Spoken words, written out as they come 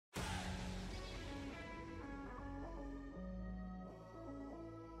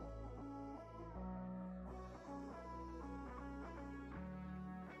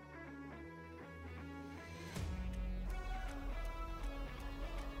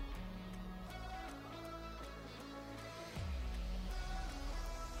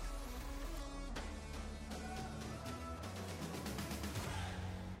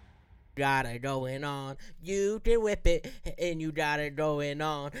got it going on. You can whip it, and you got it going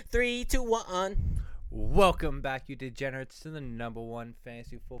on. 3, 2, 1. Welcome back, you degenerates, to the number one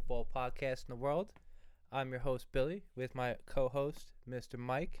fantasy football podcast in the world. I'm your host, Billy, with my co-host, Mr.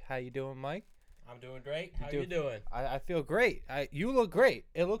 Mike. How you doing, Mike? I'm doing great. How you doing? I feel great. You look great.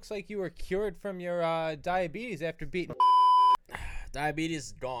 It looks like you were cured from your diabetes after beating. Diabetes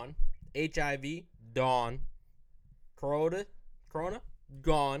is gone. HIV, gone. Corona,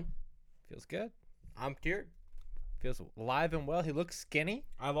 gone. Feels good. I'm cured. Feels alive and well. He looks skinny.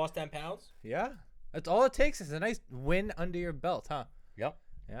 I lost 10 pounds. Yeah. That's all it takes is a nice win under your belt, huh? Yep.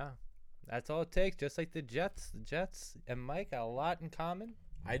 Yeah. That's all it takes, just like the Jets. The Jets and Mike got a lot in common.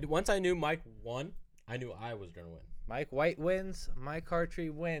 Once I knew Mike won, I knew I was going to win. Mike White wins. Mike Hartree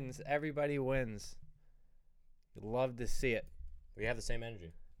wins. Everybody wins. You love to see it. We have the same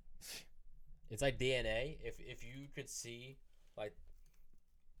energy. It's like DNA. If you could see, like,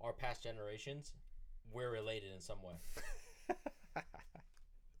 our past generations, we're related in some way. I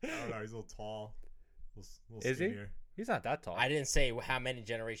don't know. He's a little tall. A little Is he? skinnier. He's not that tall. I didn't say how many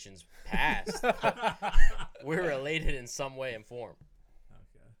generations passed. We're related in some way and form.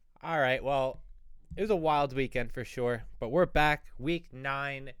 Okay. All right. Well, it was a wild weekend for sure, but we're back. Week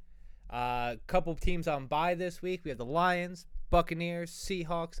 9. Couple teams on bye this week. We have the Lions, Buccaneers,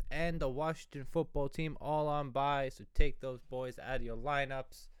 Seahawks, and the Washington football team all on bye. So take those boys out of your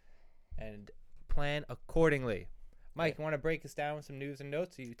lineups and plan accordingly. Mike, you want to break us down with some news and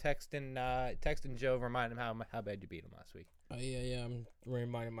notes? Are you texting Joe, remind him how bad you beat him last week? Yeah. I'm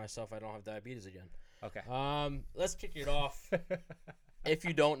reminding myself I don't have diabetes again. Okay. Let's kick it off. If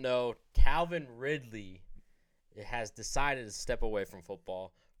you don't know, Calvin Ridley has decided to step away from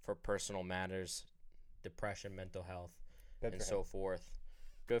football for personal matters, depression, mental health, and so forth.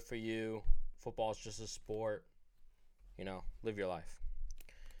 Good for you. Football is just a sport. You know, live your life.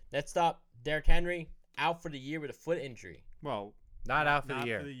 Next up, Derrick Henry out for the year with a foot injury. Well, Not out for not the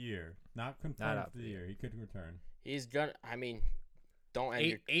year. for the year. Not confirmed for the year. He could return. He's gonna. I mean, don't end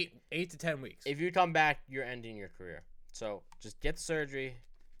your. 8 to 10 weeks. If you come back, you're ending your career. So just get the surgery,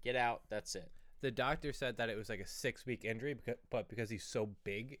 get out. That's it. The doctor said that it was like a 6-week injury, but because he's so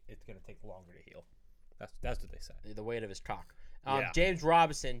big, it's gonna take longer to heal. That's what they said. The weight of his cock. Yeah. James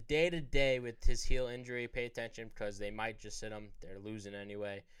Robinson, day to day with his heel injury. Pay attention because they might just sit him. They're losing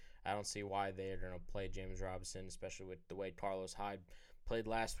anyway. I don't see why they're going to play James Robinson, especially with the way Carlos Hyde played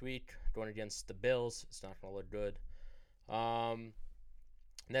last week going against the Bills. It's not going to look good.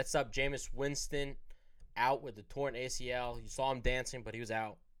 Next up, Jameis Winston out with the torn ACL. You saw him dancing, but he was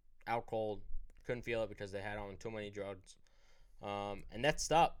out cold. Couldn't feel it because they had on too many drugs. And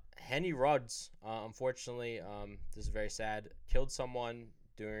next up, Henry Ruggs, unfortunately, this is very sad, killed someone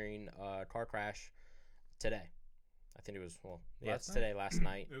during a car crash today. I think it was, last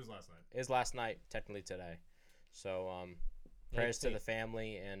night. It was last night. It was last night, technically today. So, prayers to the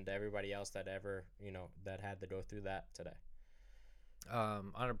family and everybody else that had to go through that today.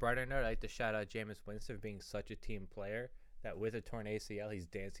 On a brighter note, I'd like to shout out Jameis Winston for being such a team player that with a torn ACL, he's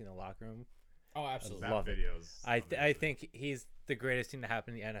dancing in the locker room. Oh, absolutely. That love it. video's I think he's the greatest thing to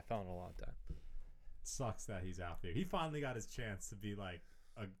happen in the NFL in a long time. sucks that he's out there. He finally got his chance to be like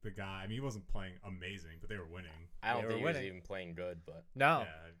the guy. I mean, he wasn't playing amazing, but they were winning. I don't They think he were was winning. even playing good, but No.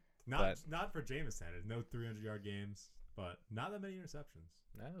 Yeah, not for Jameis Sanders. No 300-yard games, but not that many interceptions.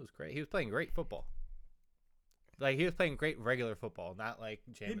 No, it was great. He was playing great football. Like, he was playing great regular football, not like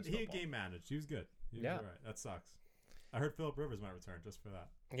Jameis He football. game managed. He was good. He was Yeah. all right. That sucks. I heard Phillip Rivers might return just for that.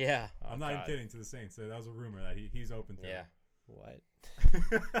 yeah. Oh, I'm not even God. kidding to the Saints. That was a rumor that he's open to. Yeah. What?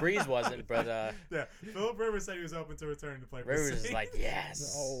 Breeze wasn't, but yeah, Phillip Rivers said he was open to returning to play for the Rivers Saints. is like,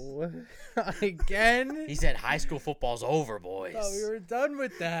 yes. Oh, again? He said high school football's over, boys. Oh, we were done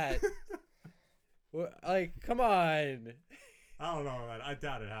with that. Like, come on. I don't know, man. I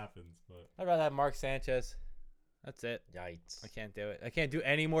doubt it happens, but I'd rather have Mark Sanchez. That's it. Yikes. I can't do it. I can't do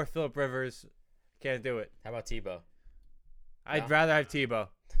any more Phillip Rivers. Can't do it. How about Tebow? I'd No? rather have Tebow.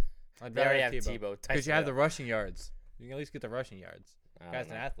 I'd They rather already have Tebow. Tebow. Because you have the rushing yards. You can at least get the rushing yards. I don't Guy's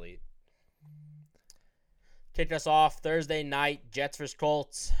an know. athlete. Kicked us off Thursday night, Jets vs.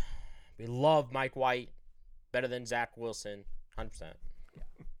 Colts. We love Mike White. Better than Zach Wilson. 100%.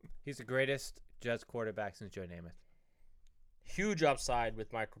 He's the greatest Jets quarterback since Joe Namath. Huge upside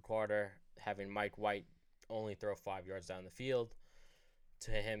with Michael Carter having Mike White only throw 5 yards down the field to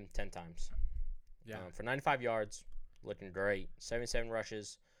him 10 times. Yeah. For 95 yards, looking great. 77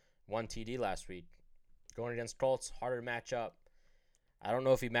 rushes, 1 TD last week. Going against Colts, harder to match up. I don't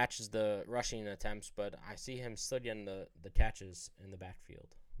know if he matches the rushing attempts, but I see him still getting the catches in the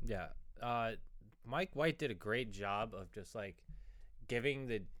backfield. Yeah. Mike White did a great job of just like giving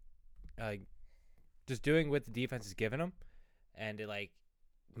the just doing what the defense is giving him, and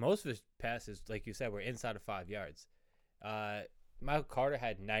most of his passes, like you said, were inside of 5 yards. Michael Carter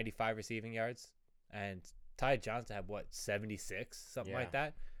had 95 receiving yards, and Ty Johnson had 76, something like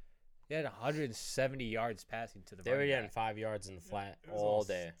that. He had 170 yards passing to the. They were running getting back. 5 yards in the flat It was all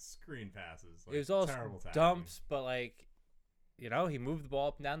day. Screen passes. It was all terrible tackling. dumps, but he moved the ball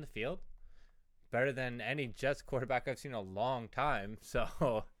up and down the field better than any Jets quarterback I've seen in a long time.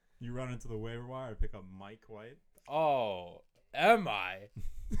 So, You run into the waiver wire, pick up Mike White. oh, am I?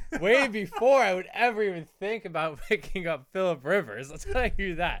 Way before I would ever even think about picking up Phillip Rivers. I'll tell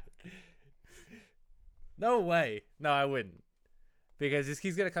you that. No way. No, I wouldn't. Because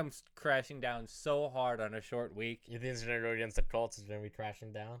he's going to come crashing down so hard on a short week. You think it's gonna go against the Colts? It's gonna be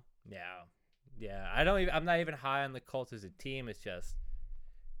crashing down. Yeah. I'm not even high on the Colts as a team. It's just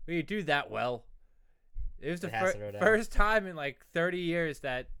when you do that well. It was the It has to go down. first time in 30 years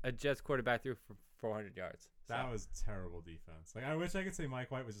that a Jets quarterback threw for 400 yards. That was terrible defense. I wish I could say Mike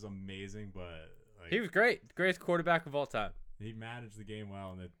White was just amazing, but He was great. Greatest quarterback of all time. he managed the game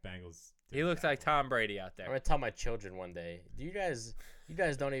well, and the Bengals. He looks like Tom Brady out I'm there. gonna tell my children one day. You guys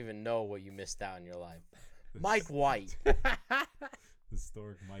don't even know what you missed out in your life. Mike White.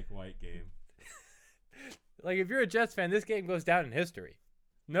 Historic Mike White game. If you're a Jets fan, this game goes down in history.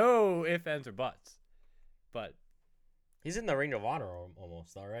 No ifs, ands, or buts. But He's in the Ring of Honor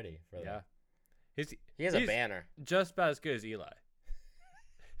almost already. yeah, He has a banner. just about as good as Eli.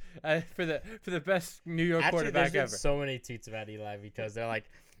 For the best New York Actually, quarterback there's been ever. so many tweets about Eli because they're like,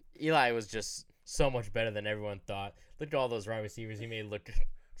 Eli was just so much better than everyone thought. Look at all those wide receivers. He made look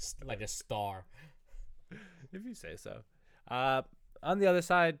like a star. If you say so. On the other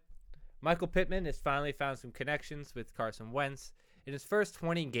side, Michael Pittman has finally found some connections with Carson Wentz. In his first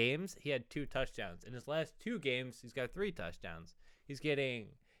 20 games, he had 2 touchdowns. In his last 2 games, he's got 3 touchdowns.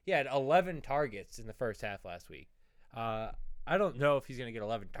 He had 11 targets in the first half last week. I don't know if he's going to get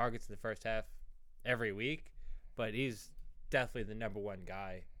 11 targets in the first half every week, but he's definitely the number 1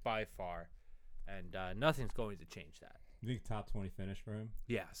 guy by far, and nothing's going to change that. You think top 20 finish for him?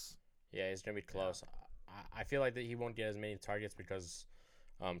 Yes. Yeah, he's gonna be close. I feel like that he won't get as many targets because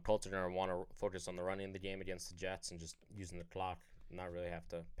Colts are gonna want to focus on the running of the game against the Jets and just using the clock, not really have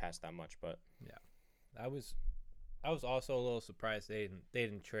to pass that much. But I was also a little surprised they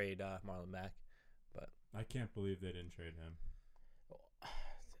didn't trade Marlon Mack, but I can't believe they didn't trade him.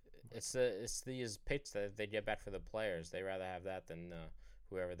 it's these picks that they get back for the players. They rather have that than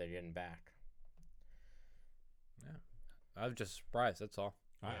whoever they're getting back. I was just surprised. That's all.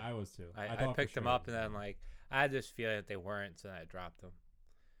 I was too. I thought picked for them sure up it and was then him. I had this feeling that they weren't, so I dropped them.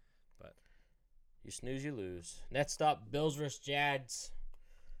 You snooze, you lose. Next up, Bills vs. Jags.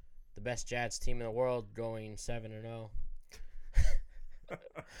 The best Jags team in the world, going 7-0.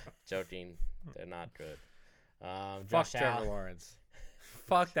 Joking, they're not good. Fuck Josh Trevor Allen. Lawrence.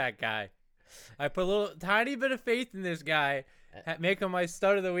 Fuck that guy. I put a little tiny bit of faith in this guy. Make him my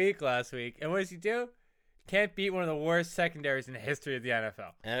stud of the week last week. And what does he do? Can't beat one of the worst secondaries in the history of the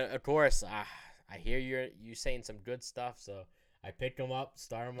NFL. And of course, I hear you saying some good stuff, so I picked him up,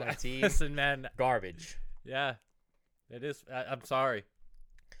 start him on my team. Listen, man. Garbage. Yeah. It is. I'm sorry.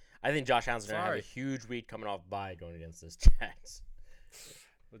 I think Josh Allen's going to have a Sorry. huge week coming off bye going against this Jags.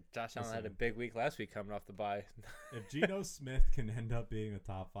 Josh Allen had a Listen. big week last week coming off the bye. If Geno Smith can end up being a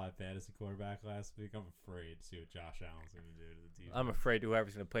top 5 fantasy quarterback last week, I'm afraid to see what Josh Allen's going to do to the team. I'm afraid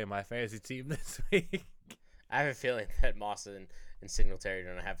whoever's going to play my fantasy team this week. I have a feeling that Moss and Singletary are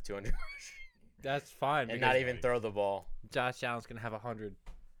going to have 200 That's fine. and because not even throw the ball Josh Allen's going to have 100.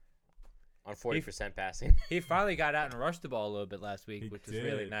 on 40% passing. He finally got out and rushed the ball a little bit last week, He which was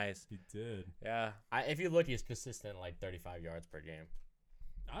really did. nice. He did. Yeah. If you look, he's consistent like 35 yards per game.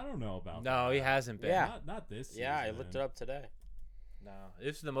 I don't know about that. No, he hasn't been. Yeah. Not this season. Yeah, I looked it up today. No.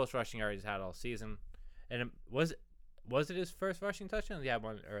 This is the most rushing yards he's had all season. And was it his first rushing touchdown? He had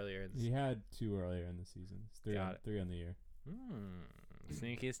one earlier. He had 2 earlier in the season. It's 3 Got on, it. 3 on the year.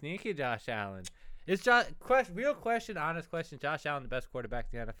 Sneaky Josh Allen. Is real question, honest question, Josh Allen the best quarterback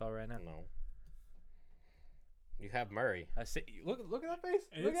in the NFL right now? No. You have Murray. I see. Look at that face.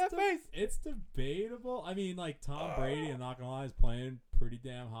 Look at that face. It's debatable. I mean, Tom Brady, I'm not gonna lie, is playing pretty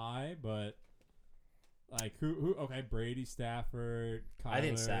damn high, but who? Okay, Brady, Stafford, Kyler, I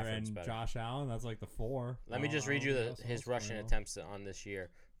think Stafford's and better. Josh Allen. That's the 4. Let me just read I you don't know who his else rushing playing well. attempts on this year.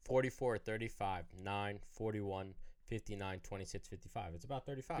 44, 35, 9, 41, 59, 26, 55. It's about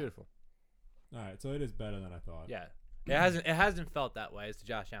 35. Beautiful. All right, so it is better than I thought. Yeah. It hasn't felt that way as the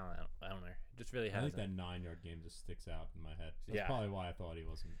Josh Allen owner. It just really I think hasn't. that 9-yard game just sticks out in my head. That's Yeah. probably why I thought he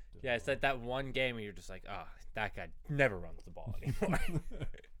wasn't. doing Yeah, it's well. like that one game where you're just like, oh, that guy never runs the ball anymore.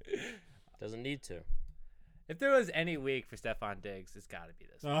 Doesn't need to. If there was any week for Stephon Diggs, it's got to be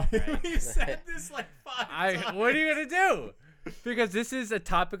this. Oh, Week, right? you said this like 5 times. What are you gonna do? Because this is a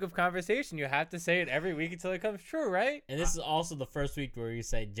topic of conversation. You have to say it every week until it comes true, right? And this is also the first week where you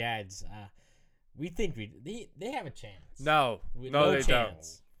say, Jads, we think they have a chance. No, No they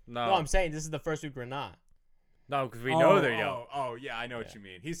chance. don't. No, I'm saying this is the first week we're not. No, because we know they don't. Oh, yeah, I know what you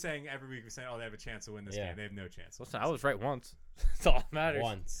mean. He's saying every week we're saying, they have a chance to win this game. They have no chance. Listen, I was right once. That's all that matters.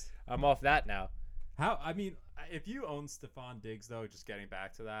 Once. I'm off that now. I mean, if you own Stephon Diggs, though, just getting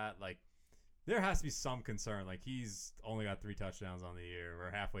back to that, like, there has to be some concern. Like, he's only got 3 touchdowns on the year. We're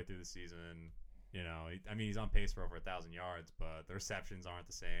halfway through the season. You know, he's on pace for over 1,000 yards, but the receptions aren't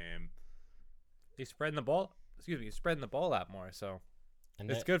the same. He's spreading the ball. He's spreading the ball out more. So And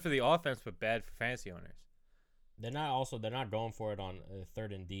it's good for the offense, but bad for fantasy owners. They're not going for it on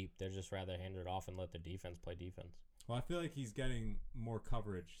 3rd and deep. They're just rather hand it off and let the defense play defense. Well, I feel like he's getting more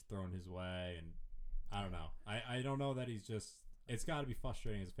coverage thrown his way, and I don't know. I don't know that he's just. It's got to be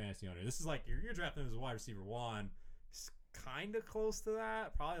frustrating as a fantasy owner. This is like you're drafting him as a wide receiver 1. He's kind of close to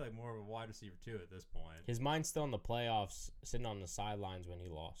that. Probably like more of a wide receiver 2 at this point. His mind's still in the playoffs, sitting on the sidelines when he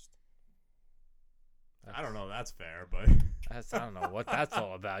lost. I don't know. That's fair, but I don't know what that's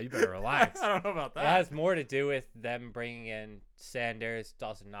all about. You better relax. I don't know about It that. has more to do with them bringing in Sanders,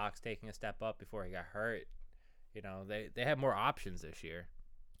 Dawson Knox taking a step up before he got hurt. You know, they have more options this year.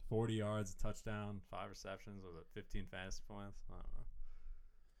 40 yards, a touchdown. 5 receptions with 15 fantasy points. I don't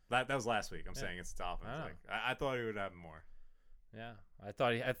know. That was last week. I'm saying it's tough. I know. I thought he would have more. Yeah, I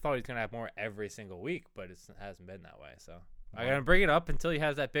thought he's gonna have more every single week, but it hasn't been that way. So I'm gonna bring it up until he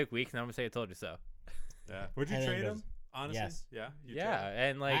has that big week, and I'm gonna say I told you so. Yeah. Would you And then trade goes- him? Honestly? Yes. Yeah. You'd Yeah, trade him?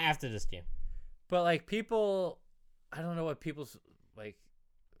 and like, After this game. but like people, I don't know what people's like,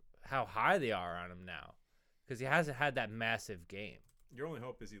 how high they are on him now, because he hasn't had that massive game. Your only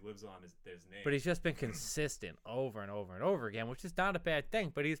hope is he lives on his name. But he's just been consistent over and over and over again, which is not a bad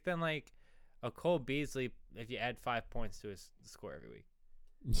thing. But he's been like a Cole Beasley if you add 5 points to his score every week.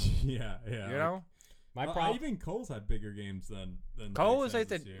 yeah. You know, My Well, problem. even Cole's had bigger games than Cole Diggs was like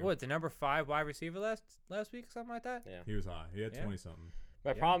has the this year. the number 5 wide receiver last week, something like that. Yeah. He was high. He had Yeah. 20 something.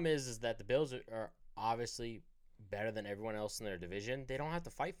 My Yeah. problem is that the Bills are obviously better than everyone else in their division. They don't have to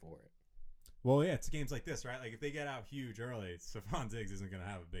fight for it. Well, yeah, it's games like this, right? Like if they get out huge early, Stephon Diggs isn't going to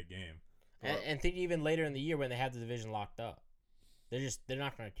have a big game. And think even later in the year when they have the division locked up, they're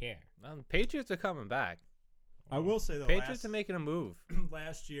not going to care. The Patriots are coming back. I will say though, Patriots are making a move.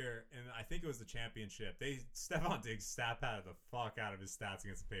 last year, and I think it was the championship. Stephon Diggs stat padded the fuck out of his stats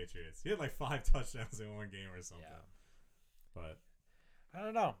against the Patriots. He had like 5 touchdowns in one game or something. Yeah. But I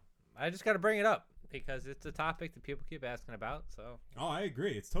don't know. I just got to bring it up because it's a topic that people keep asking about. So I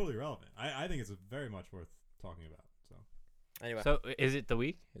agree. It's totally relevant. I think it's very much worth talking about. So Anyway, is it the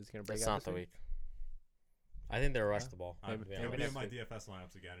week? Is it gonna break it's out not this the week. I think they'll rush the ball. I'll Maybe be in next my week. DFS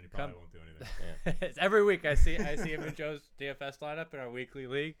lineups again, and he probably won't do anything. It's every week I see him in Joe's DFS lineup in our weekly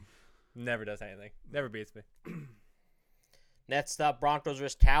league. Never does anything. Never beats me. Next up, Broncos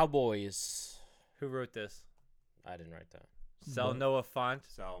vs. Cowboys. Who wrote this? I didn't write that. Sell What? Noah Font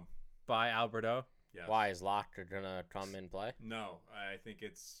So, by Alberto. yes. Why is Locker gonna come and play? No, I think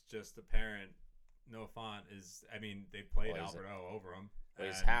it's just apparent. Noah Font is. I mean, they played Well, he's- Alberto over him. well,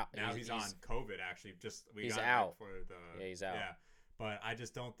 he's and out. Now He's- he's on he's- COVID. Actually, we he's got out. for the. Yeah, he's out. Yeah, but I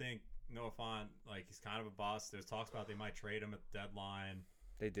just don't think Noah Font he's kind of a bust. There's talks about they might trade him at the deadline.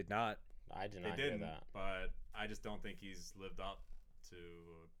 They did not. I did They not hear didn't, that. but I just don't think he's lived up to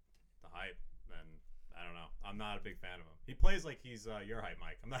the hype. And I don't know. I'm not a big fan of him. He plays like he's your hype,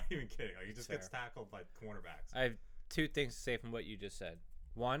 Mike. I'm not even kidding. Like he just gets tackled by cornerbacks. I have 2 things to say from what you just said.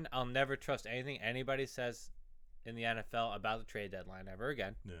 One, I'll never trust anything anybody says in the NFL about the trade deadline ever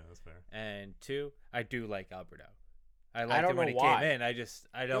again. Yeah, that's fair. And 2, I do like Alberto. I liked don't him when know he why. came in. I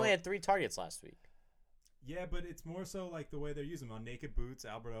He don't. only had 3 targets last week. Yeah, but it's more so like the way they're using him on naked boots.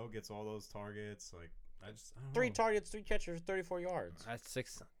 Alberto gets all those targets. Like I don't 3 know. targets, 3 catches, 34 yards. That's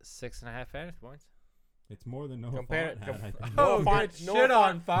 6.5 fantasy points. It's more than Noah Compare- Font had. I think. Noah Oh, Font- good Noah shit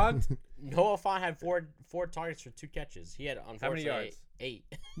on Font- Font. Noah Font had four targets for 2 catches. He had unfortunately yards? 8.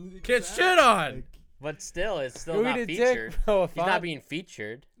 Get shit on. Like, But still, it's still Who not did featured. Dick Noah He's Font? not being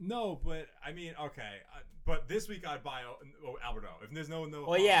featured. no, but I mean, okay. But this week I'd buy Alberto. If there's no Noah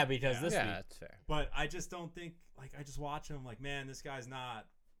Well, Font, yeah, because this Yeah, week. that's fair. But I just don't think I just watch him like, man, this guy's not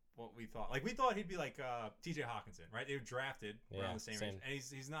what we thought. Like we thought he'd be like T.J. Hawkinson, right? They were drafted Yeah, around the same same. range,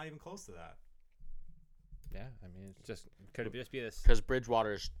 and he's not even close to that. Yeah, I mean, it's just could it just be this? Because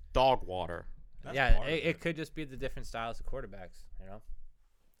Bridgewater's dog water. That's Yeah, part of it could just be the different styles of quarterbacks. You know.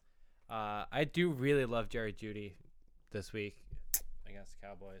 I do really love Jerry Jeudy this week against the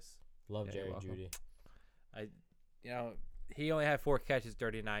Cowboys. Love Yeah, you're Jerry welcome. Judy. He only had 4 catches,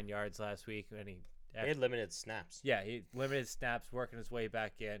 39 yards last week, and He had limited snaps. he limited snaps, working his way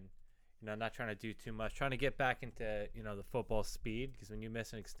back in. Not trying to do too much, trying to get back into the football speed, because when you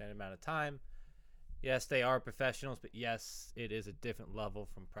miss an extended amount of time, yes, they are professionals, but yes, it is a different level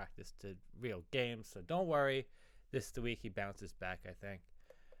from practice to real games. So don't worry, this is the week he bounces back, I think.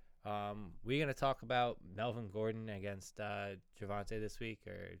 We're gonna talk about Melvin Gordon against Javonte this week,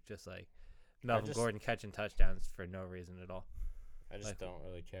 or just like Melvin Gordon catching touchdowns for no reason at all. I just don't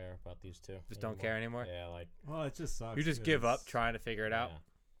really care about these two. Just don't care anymore. Yeah, like Well, it just sucks. You just give up because trying to figure it out.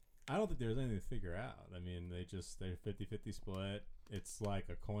 I don't think there's anything to figure out. I mean, they're 50-50 split. It's like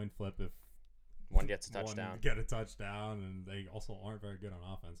a coin flip if one gets a one touchdown. get a touchdown, and they also aren't very good on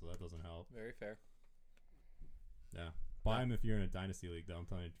offense, so that doesn't help. Very fair. Yeah. Buy him if you're in a dynasty league, though. I'm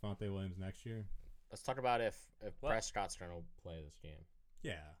telling you, Javonte Williams next year. Let's talk about if What? Prescott's going to play this game.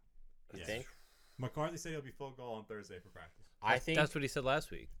 Yeah. You Yeah. think? McCarthy said he'll be full goal on Thursday for practice. I think That's what he said last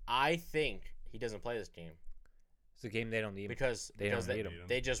week. I think he doesn't play this game It's a game they don't need. because They don't they, need him.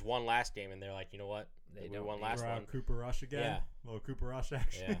 they just won last game and they're like, you know what? They we don't won need last Throw out one. Cooper Rush again. Yeah. Little Cooper Rush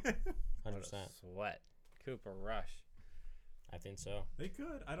action. Yeah. What a 100%. sweat. Cooper Rush. I think so. They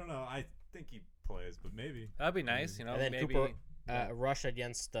could. I don't know. I think he plays, but maybe. That'd be nice, And then maybe. Cooper rush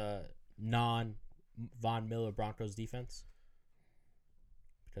against the non-Von Miller Broncos defense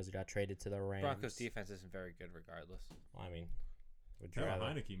because he got traded to the Rams. Broncos defense isn't very good regardless. I mean, would you Taylor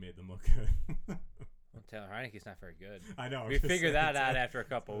rather? Heineke made them look good. Well, Taylor Heineke's not very good. I know. We figured that out after a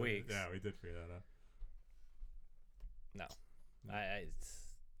couple weeks. Yeah, we did figure that out.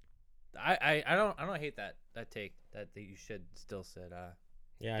 I don't hate that take that you should still sit.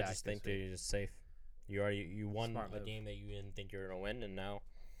 Yeah, I Dak just this think week. you're just safe. You won Smart a move. game that you didn't think you were gonna win, and now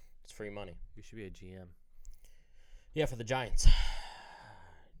it's free money. You should be a GM. Yeah, for the Giants.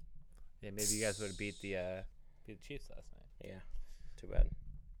 Yeah, maybe you guys would have beat the Chiefs last night. Yeah, too bad.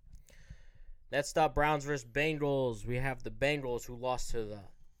 Next up, Browns versus Bengals. We have the Bengals who lost to the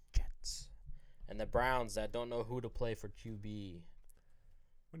Jets, and the Browns that don't know who to play for QB.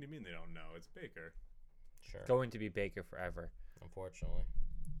 What do you mean they don't know? It's Baker. Sure. Going to be Baker forever. Unfortunately.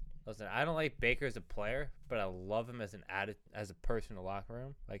 Listen, I don't like Baker as a player, but I love him as as a person in the locker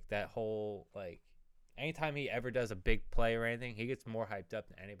room. Like that whole anytime he ever does a big play or anything, he gets more hyped up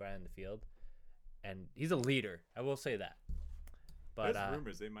than anybody on the field, and he's a leader. I will say that. But There's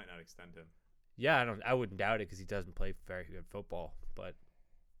rumors they might not extend him. yeah, I wouldn't doubt it because he doesn't play very good football, but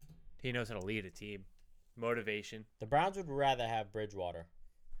he knows how to lead a team. Motivation. The Browns would rather have Bridgewater,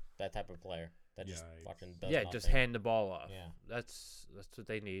 that type of player that just Yikes. fucking does Yeah, nothing. just hand the ball off. Yeah. That's what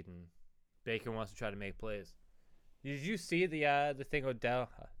they need, and Baker wants to try to make plays. Did you see the thing what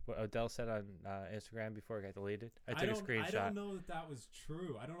Odell said on Instagram before it got deleted? I took a screenshot. I don't know that was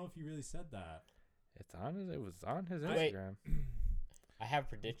true. I don't know if he really said that. It was on his Wait. Instagram. I have a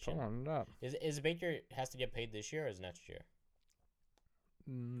prediction. Pulling it up. Is Baker has to get paid this year or is next year?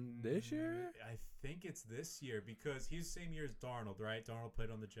 This year? I think it's this year because he's the same year as Darnold, right? Darnold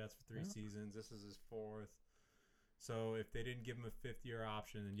played on the Jets for 3 seasons. This is his 4th. So if they didn't give him a 5th-year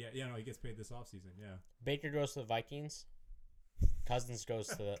option, then he gets paid this offseason, yeah. Baker goes to the Vikings. Cousins goes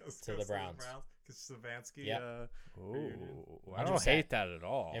to the Browns. Because Savansky. Yep. I don't 100%. hate that at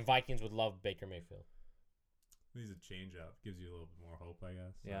all. And Vikings would love Baker Mayfield. He's a change-up. Gives you a little bit more hope, I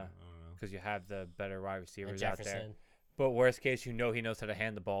guess. Yeah. I don't know. Because you have the better wide And receivers out there. Jefferson. But worst case, he knows how to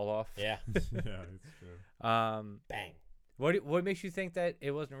hand the ball off. Yeah. Yeah, it's true. Bang. What makes you think that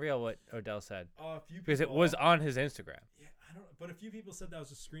it wasn't real? What Odell said? A few Because it people- was on his Instagram. Yeah, I don't. But a few people said that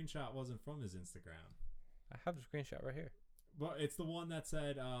was a screenshot, wasn't from his Instagram. I have the screenshot right here. Well, it's the one that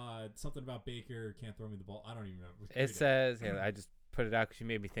said something about Baker can't throw me the ball. I don't even remember. It says, I just put it out because you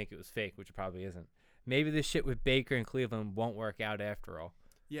made me think it was fake, which it probably isn't. Maybe this shit with Baker and Cleveland won't work out after all.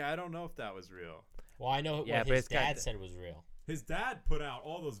 Yeah, I don't know if that was real. Well, I know Yeah, what but his it's got dad the- said was real. His dad put out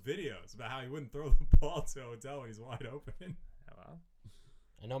all those videos about how he wouldn't throw the ball to Odell when he's wide open. Oh, well.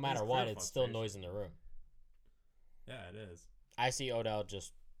 And no matter His what, career it's still frustration. noise in the room. Yeah, it is. I see Odell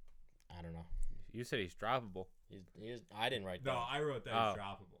just, I don't know. You said he's droppable. I didn't write No, that. I wrote that Oh. as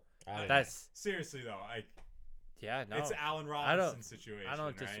droppable. I didn't. That's Seriously though, yeah, no. it's Allen I don't- Robinson situation. I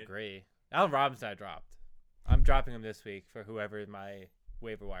don't right? disagree. Allen Robinson I dropped. I'm dropping him this week for whoever my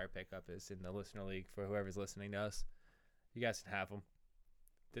waiver wire pickup is in the listener league for whoever's listening to us. You guys can have him.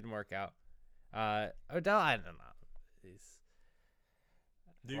 Didn't work out. Odell, I don't know.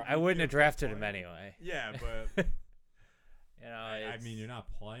 I wouldn't have drafted him anyway. Yeah, but I mean, you're not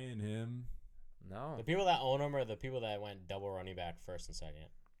playing him. No. The people that own him are the people that went double running back first and second.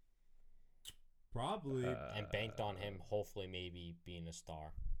 Probably. and banked on him. Hopefully, maybe being a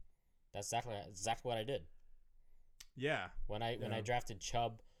star. That's exactly what I did Yeah. when I Yeah. drafted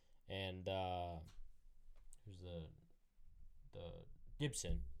Chubb and who's the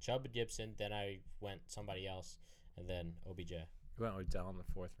Gibson, Chubb and Gibson. Then I went somebody else, and then OBJ. We went with Dell in the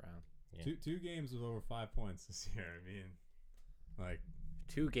 4th round. Yeah. Two games with over 5 points this year. I mean, like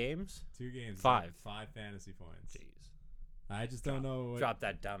 2 games? 2 games, 5. 5 fantasy points. Jeez. I just don't know. Drop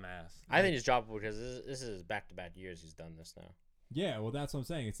that dumbass. I think he's droppable because this is back-to-back years he's done this now. Yeah, well, that's what I'm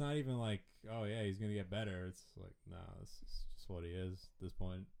saying. It's not even like, oh yeah, he's gonna get better. It's like, no, this is just what he is at this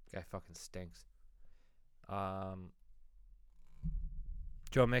point. Guy fucking stinks.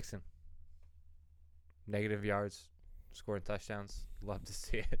 Joe Mixon. Negative yards, scoring touchdowns. Love to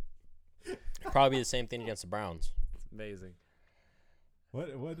see it. Probably the same thing against the Browns. It's amazing.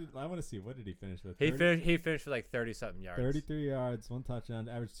 What did I want to see? What did he finish with? He finished with like 30-something yards. 33 yards, 1 touchdown,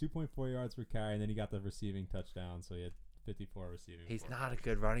 averaged 2.4 yards per carry, and then he got the receiving touchdown, so he had 54 receiving. He's for not a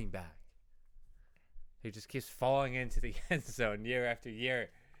good running back. He just keeps falling into the end zone year after year,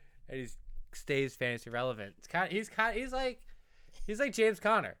 and he stays fantasy relevant. He's like James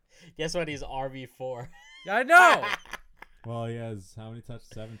Conner. Guess what? He's RB4. I know. Well, he has how many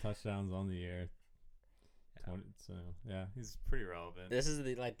 7 touchdowns on the year? 20, so yeah, He's pretty relevant. This is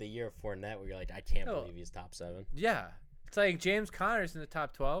the year of Fournette where you're like, I can't No. believe he's top 7. Yeah, it's like James Conner's in the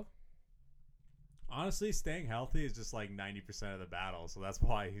top 12. Honestly, staying healthy is just like 90% of the battle, so that's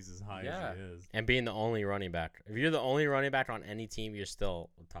why he's as high Yeah. as he is. And being the only running back. If you're the only running back on any team, you're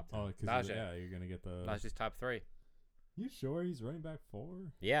still top 10. oh, because Najee. yeah, you're gonna get the. Not just top 3. You sure he's running back 4?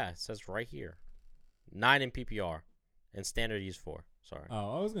 Yeah, it says right here. 9 in PPR. And standard he's 4. Sorry.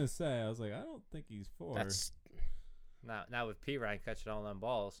 Oh, I was gonna say, I was like, I don't think he's 4. That's Now with P Ryan catching all them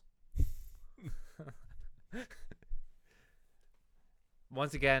balls.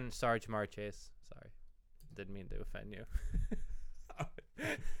 Once again, sorry Jamar Chase. Sorry, didn't mean to offend you.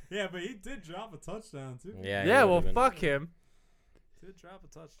 Yeah, but he did drop a touchdown too. yeah. Yeah, he well, would've been- fuck him. Did drop a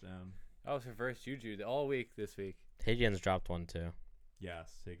touchdown. I was reverse juju all week this week. Higgins dropped one too.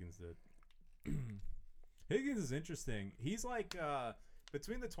 Yes, Higgins did. Higgins is interesting. He's like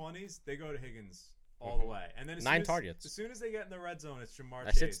between the 20s, they go to Higgins all the way, and then as 9 soon as, targets. As soon as they get in the red zone, it's Jamar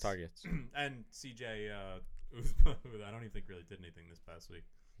That's Chase 6 targets. and CJ. Uzomah, who I don't even think really did anything this past week.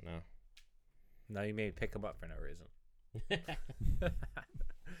 No. No, you made pick him up for no reason.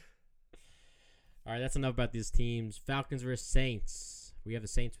 All right, that's enough about these teams. Falcons versus Saints. We have the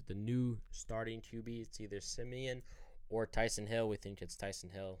Saints with the new starting QB. It's either Simeon or Tyson Hill. We think it's Tyson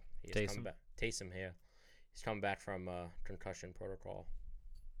Hill. Taysom. Taysom Hill. He's coming back from concussion protocol.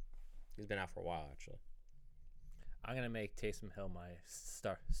 He's been out for a while, actually. I'm gonna make Taysom Hill my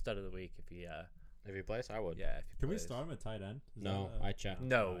stud of the week if he If he plays, I would. yeah if he Can we plays. start him at tight end? Is No, that, I checked.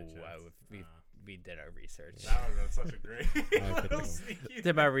 No, I checked. we did our research. That would have been such a great. I could little do. sneaky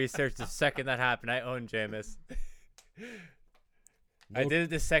Did my research the second that happened. I own Jameis. I did it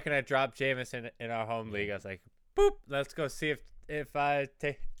the second I dropped Jameis in our home league. I was like, boop, let's go see if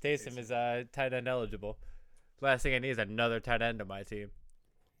Taysom is tight end eligible. Last thing I need is another tight end on my team.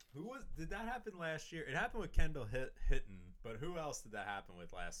 Did that happen last year? It happened with Kendall Hitton, but who else did that happen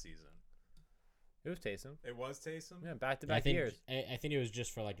with last season? It was Taysom. It was Taysom? Yeah, back to I back think years. I think it was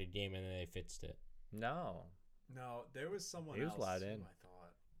just for like a game and then they fixed it. No. No, there was someone He was else. allowed who in. I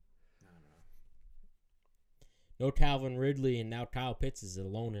thought. I don't know. No Calvin Ridley and now Kyle Pitts is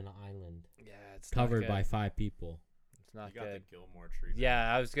alone in an island, Yeah, it's covered not by good. 5 people. It's not You got good. the Gilmore tree.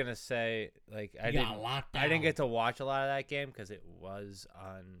 Yeah, I was gonna say like I He got didn't. locked I didn't down. get to watch a lot of that game because it was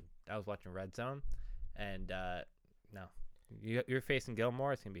on. I was watching Red Zone, and no, you're facing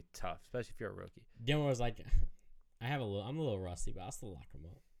Gilmore. It's gonna be tough, especially if you're a rookie. Gilmore was like, I'm a little rusty, but I'll still lock him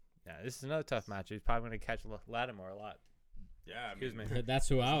up. Yeah, this is another tough match. He's probably gonna catch Lattimore a lot. Yeah, I Excuse mean, me. That's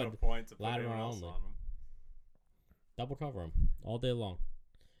who there's I no would point to put Latimer anyone else only. on him. double cover him all day long.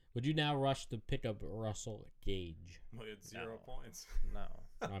 Would you now rush to pick up Russell Gage? Well, it's 0 No. points. No,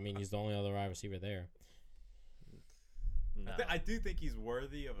 I mean, he's the only other wide receiver there. no, I do think he's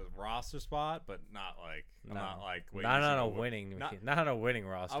worthy of a roster spot, but not like I'm No. not like wait, not you should on a go- winning. not- Not on a winning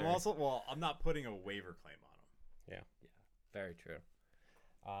roster. I'm not putting a waiver claim on him. Very true.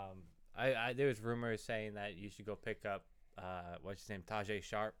 I there was rumors saying that you should go pick up what's his name, Tajay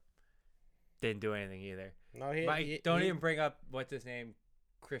Sharp. Didn't do anything either. No, Don't even bring up what's his name,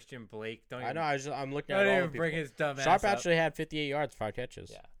 Christian Blake. Don't I even, know. I'm looking Don't at all even the bring people. his dumb ass Sharp up. actually had 58 yards, 5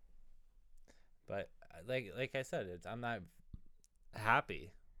 catches. Yeah. But like I said, I'm not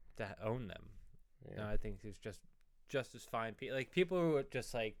happy to own them. Yeah. No, I think he's just as fine. Like people who are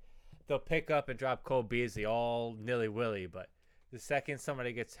just like they'll pick up and drop Cole Beasley all nilly willy, but the second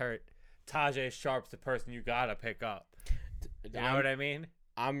somebody gets hurt, Tajay Sharp's the person you gotta pick up. You know what I mean?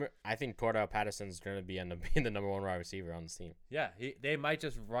 I think Cordell Patterson's going to end up being the number one wide receiver on this team. Yeah, they might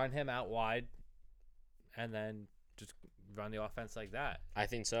just run him out wide, and then just run the offense like that. I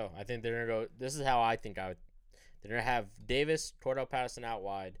think so. I think they're going to go. This is how I think I would. They're going to have Davis, Cordell Patterson out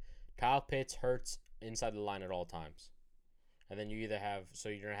wide, Kyle Pitts, Hurts inside the line at all times. And then you either have, so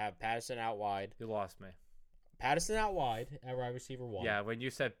you're going to have Patterson out wide. You lost me. Patterson out wide at wide receiver 1. Yeah, when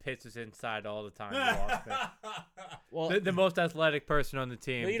you said Pitts is inside all the time, you lost me. Well, The most athletic person on the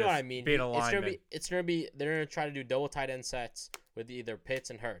team. you know what I mean. Being a lineman. It's gonna be. They're gonna try to do double tight end sets with either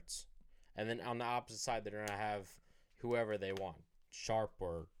Pitts and Hurts, and then on the opposite side they're gonna have whoever they want, Sharp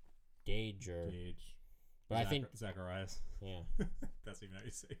or Gage or. But I think Zacharias. Yeah, That's even how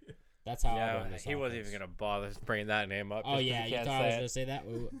you say it. that's how. I Yeah, run this he wasn't offense. even gonna bother bringing that name up. Oh just 'cause yeah, he you can't thought I was say gonna it. say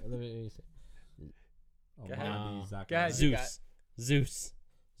that? Let me say- Oh, Go ahead. Marty Go ahead. Zacharias. You got- Zeus,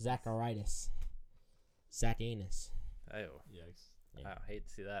 Zacharias, Zachanus. Oh, Yikes. Yeah. I hate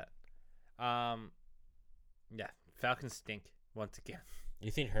to see that. Yeah, Falcons stink once again.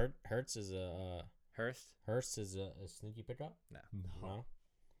 You think Hurts is a Hurst? a sneaky pickup? No. No.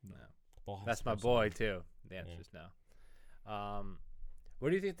 No. Ball has That's to my go boy somewhere. too. The answer is no. What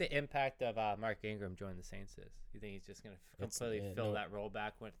do you think the impact of Mark Ingram joining the Saints is? You think he's just gonna completely fill no. that role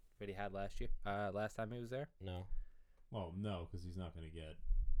back what he had last year? Last time he was there? No. Well, no, because he's not going to get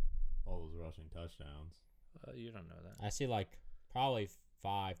all those rushing touchdowns. You don't know that. I see like probably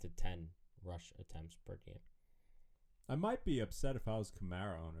 5 to 10 rush attempts per game. I might be upset if I was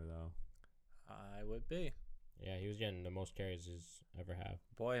Kamara owner, though. I would be. Yeah, he was getting the most carries he's ever have.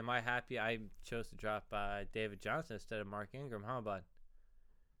 Boy, am I happy I chose to drop David Johnson instead of Mark Ingram, huh, bud?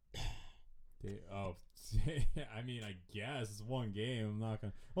 Oh, I mean, I guess it's one game. I'm not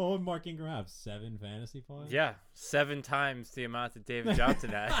gonna. Oh, what did Mark Ingram have 7 fantasy points. Yeah, 7 times the amount that David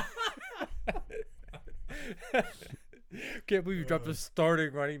Johnson had. Can't believe you dropped a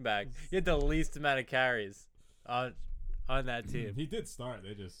starting running back. He had the least amount of carries on that team. He did start.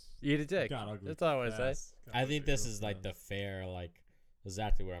 They just Eat a dick. got ugly. That's all I want to say. fast. Got I ugly think this real is like fast. the fair, like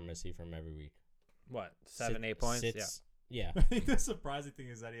exactly what I'm gonna see from every week. What? 7, 8 points? Yeah, I think the surprising thing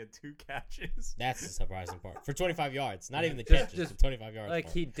is that he had 2 catches. that's the surprising part. For 25 yards, not even the Just- catches, just the 25 yards. Like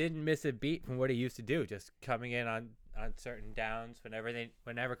part. he didn't miss a beat from what he used to do, just coming in on certain downs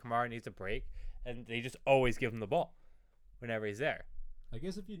whenever Kamara needs a break, and they just always give him the ball whenever he's there. I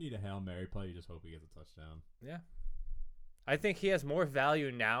guess if you need a Hail Mary play, you just hope he gets a touchdown. Yeah, I think he has more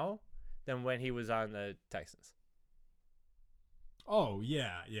value now than when he was on the Texans. Oh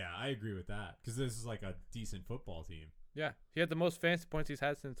yeah, I agree with that because this is like a decent football team. Yeah, he had the most fantasy points he's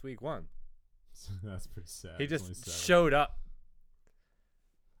had since week 1. So that's pretty sad. He It's only just 7. showed up.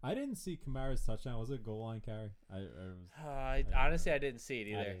 I didn't see Kamara's touchdown. Was it a goal line carry? Honestly, I didn't see it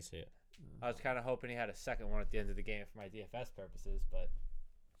I either. didn't see it. I was kind of hoping he had a second one at the end of the game for my DFS purposes, but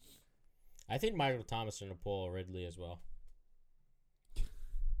I think Michael Thomas is gonna pull a Ridley as well.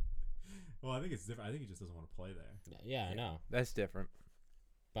 Well, I think it's different. I think he just doesn't want to play there. Yeah, I know, that's different.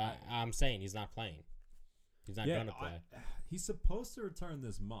 but I'm saying he's not playing. He's not gonna play. He's supposed to return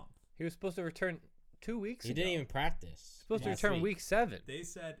this month. He was supposed to return 2 weeks He ago. didn't even practice. supposed to last return week. week 7. They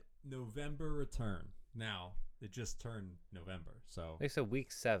said November return. Now it just turned November, so They said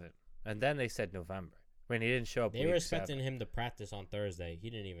week 7, and then they said November when he didn't show up. They week were expecting 7. him to practice on Thursday.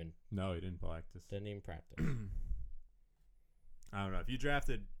 He didn't even no, he didn't practice. practice. I don't know. If you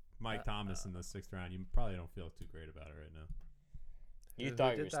drafted Mike Thomas in the 6th round, you probably don't feel too great about it right now. You Who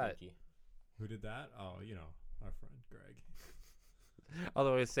thought you did were that? sneaky. Who did that? Oh, our friend Greg.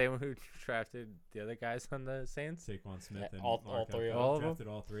 Although it's the same who drafted the other guys on the Saints. Saquon Smith Yeah, and all Mark three of Elko. them? All of Drafted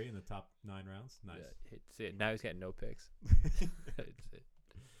all 3 in the top 9 rounds. Nice. Yeah, see it. Now he's getting no picks.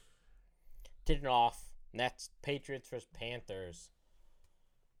 Kicking off. Next, Patriots versus Panthers.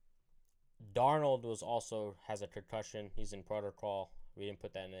 Darnold has a concussion. He's in protocol. We didn't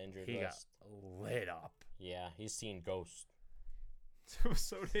put that in the injured He got list. lit up. Yeah, he's seen ghosts.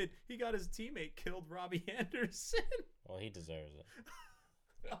 So he got his teammate killed, Robbie Anderson. Well, he deserves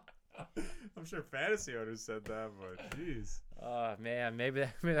it. I'm sure fantasy owners said that, but jeez. Oh man, maybe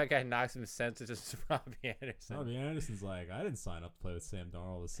that guy knocks some sense into just Robbie Anderson. Robbie Anderson's like, I didn't sign up to play with Sam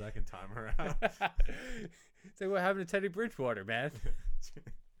Darnold the second time. Time around. It's like what happened to Teddy Bridgewater, man.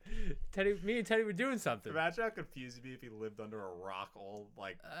 Me and Teddy were doing something. Imagine how confused he'd be if he lived under a rock all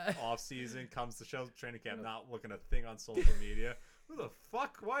off season, comes to show training camp, not looking a thing on social media. Who the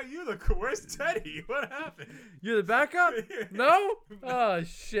fuck? Why are you where's Teddy? What happened? You're the backup? No? Oh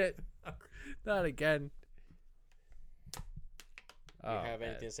shit! Not again. You Oh, have man.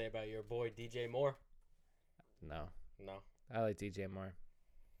 anything to say about your boy DJ Moore? No, No. I like DJ Moore.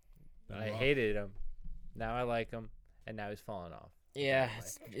 I hated him. Now I like him, and now he's falling off. Yeah,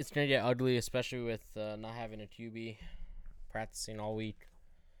 it's gonna get ugly, especially with not having a QB practicing all week,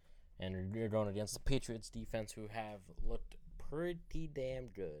 and you're going against the Patriots defense, who have looked pretty damn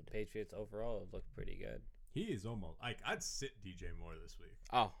good. Patriots overall have looked pretty good. He is almost like I'd sit DJ Moore this week.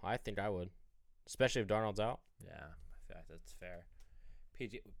 Oh, I think I would, especially if Darnold's out. Yeah, I feel like that's fair.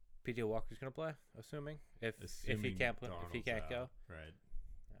 PJ Walker's gonna play, assuming if he can't play, if he can't go. Right.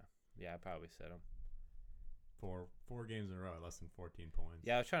 Yeah, I'd probably sit him. Four games in a row, less than 14 points.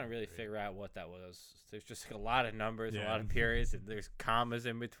 Yeah, I was trying to really figure out what that was. There's just like a lot of numbers, a lot of periods, and there's commas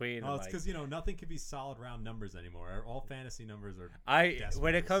in between. Oh, it's because nothing can be solid round numbers anymore. All fantasy numbers are.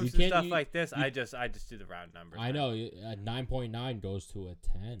 When it comes to stuff like this, I just do the round numbers. I know a 9.9 goes to a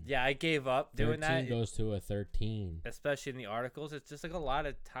 10. Yeah, I gave up doing that. 13 goes to a 13. Especially in the articles, it's just like a lot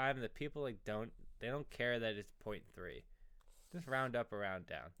of time that people don't care that it's 0.3. Just round up or round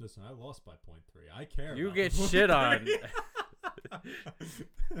down. Listen, I lost by 0.3. I care. You about get the shit on.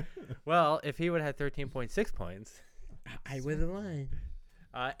 0.3. Well, if he would have had 13.6 points, I would have won.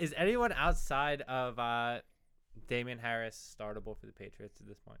 is anyone outside of Damian Harris startable for the Patriots at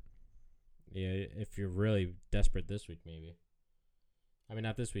this point? Yeah, if you're really desperate this week, maybe. I mean,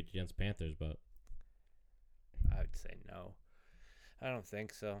 not this week against Panthers, but I would say no. I don't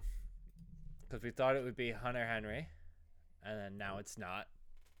think so. Because we thought it would be Hunter Henry, and then now it's not.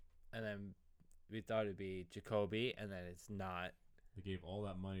 And then we thought it would be Jacoby, and then it's not. They gave all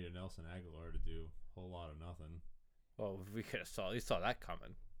that money to Nelson Aguilar to do a whole lot of nothing. Well, we could have saw that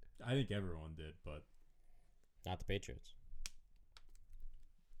coming. I think everyone did, but Not the Patriots.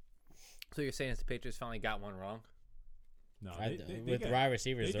 So you're saying the Patriots finally got one wrong? no. With wide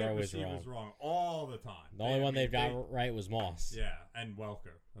receivers, they're always receivers wrong. wrong all the time. The only one they've got right was Moss. Yeah, and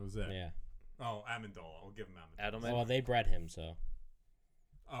Welker. That was it. Yeah. Oh, Amendola. We'll give him Amendola. Edelman? Well, they bred him, so.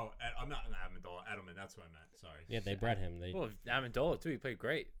 Oh, I'm not an Amendola. Edelman. That's what I meant. Sorry. Yeah, they bred him. They Well, Amendola, too. He played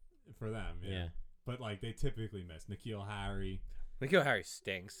great. For them, yeah. Yeah. But like they typically miss. Nikhil Harry. Nikhil Harry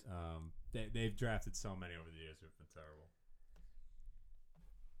stinks. They've drafted so many over the years who've been terrible.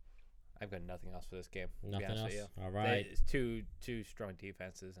 I've got nothing else for this game. to be Nothing honest else? with you. All right. It's two strong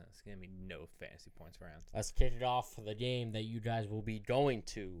defenses, and it's going to be no fantasy points around. Let's kick it off for the game that you guys will be going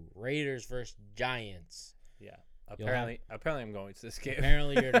to. Raiders versus Giants. Yeah. You'll Apparently I'm going to this game.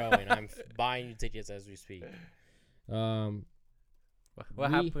 Apparently you're going. I'm buying you tickets as we speak.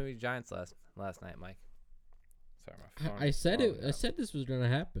 What happened with the Giants last night, Mike? Sorry, my phone. I said it. I said this was gonna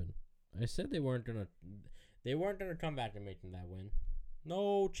happen. I said they weren't gonna come back and make them that win.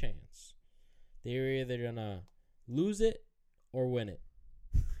 No chance. They were either gonna lose it or win it.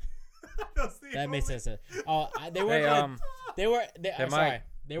 That makes sense. Oh, they weren't.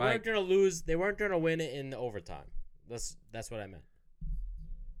 They weren't gonna lose. They weren't gonna win it in overtime. That's what I meant.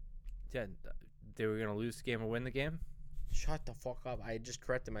 Yeah, they were gonna lose the game or win the game. Shut the fuck up! I just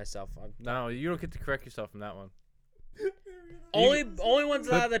corrected myself. No, you don't get to correct yourself from that one. Only ones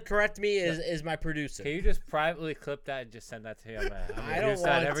allowed to correct me is my producer. Can you just privately clip that and just send that to him? I don't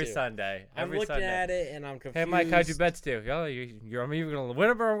want every to. Sunday. I'm looking at it and I'm confused. Hey, Mike, how'd your bets do? I'm either gonna win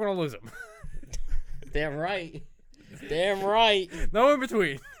them or I'm gonna lose them. Damn right. Damn right. No in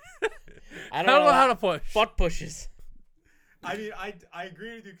between. I don't know how to push. Butt pushes. I mean, I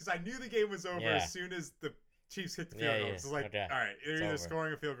agree with you because I knew the game was over as soon as the Chiefs hit the field goal. It's like, okay. all right, they're It's either over.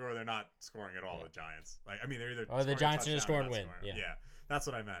 scoring a field goal or they're not scoring at all. The Giants, like, I mean, they're either Or the scoring a Giants are touchdown just score or and not win. scoring. Yeah. That's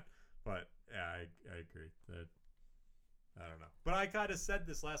what I meant. But yeah, I agree. That I don't know. But I kind of said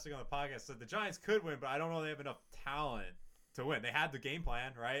this last week on the podcast. Said the Giants could win, but I don't know they have enough talent to win. They had the game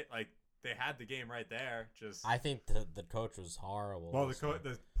plan, right? Like they had the game right there. Just I think the coach was horrible. well,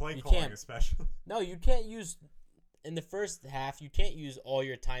 the play You calling can't- especially. No, you can't use in the first half. You can't use all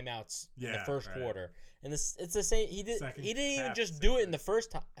your timeouts in the Yeah, first right. quarter. And it's the same. He didn't even half, just same do it thing. in the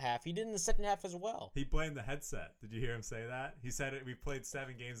first half. He did it in the second half as well. He blamed the headset. Did you hear him say that? He said it. We played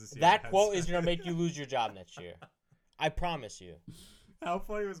 7 games this year. That with quote is headset. gonna make you lose your job next year. I promise you. How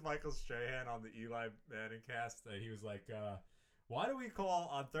funny was Michael Strahan on the Eli Manning cast? That he was like, "Why do we call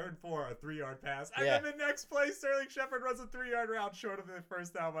on 3rd and 4 a 3-yard pass?" And then the next play, Sterling Shepard runs a 3-yard route short of the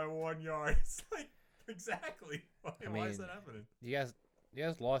first down by 1 yard. It's like exactly why is that happening? You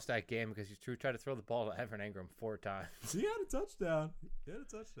guys lost that game because you tried to throw the ball to Evan Ingram 4 times. He had a touchdown.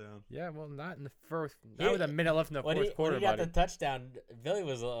 Yeah, well, not in the first. Not with a minute left in the fourth quarter, when he got buddy. the touchdown, Billy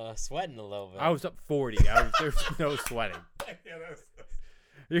was sweating a little bit. I was up 40. There was no sweating. Yeah,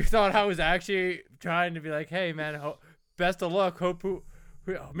 You thought I was actually trying to be like, hey, man, best of luck.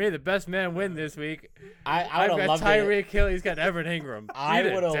 May the best man win this week. I would I've have got loved Tyreek Hill. He's got Evan Ingram. I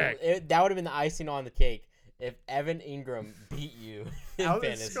would have. That would have been the icing on the cake if Evan Ingram beat you in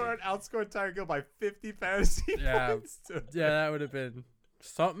fantasy. outscored Tyreek Hill by 50 fantasy Yeah. points. Yeah, that would have been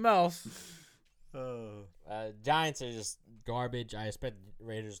something else. Giants are just garbage. I expect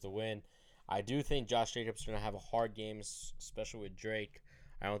Raiders to win. I do think Josh Jacobs is going to have a hard game, especially with Drake.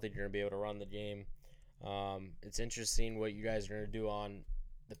 I don't think you're going to be able to run the game. It's interesting what you guys are going to do on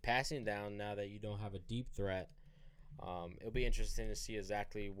the passing down now that you don't have a deep threat. It'll be interesting to see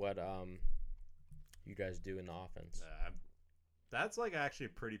exactly what you guys do in the offense. That's like actually a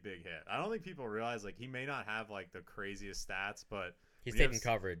pretty big hit. I don't think people realize like he may not have like the craziest stats, but He's when you taking have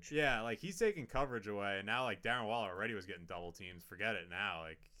coverage. Yeah, like he's taking coverage away, and now like Darren Waller already was getting double teams. Forget it now.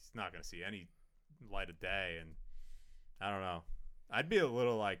 Like he's not going to see any light of day, and I don't know. I'd be a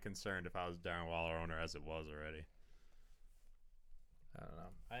little like concerned if I was Darren Waller owner as it was already. I don't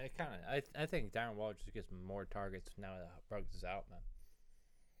know. I think Darren Waller just gets more targets now that Ruggs is out, man.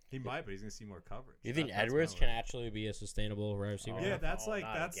 He might, but he's going to see more coverage. You think That's Edwards my can worry. actually be a sustainable wide receiver? Yeah, Oh, that's no, like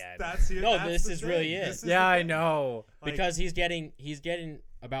not that's again. that's the, No, that's this the is thing. really it. This is the Yeah, I thing. know. Like, Because he's getting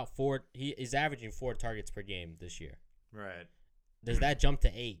about 4. He is averaging 4 targets per game this year. right. Does that jump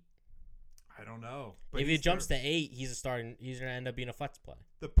to 8? I don't know. If it jumps to 8, he's starting. He's gonna end up being a flex play.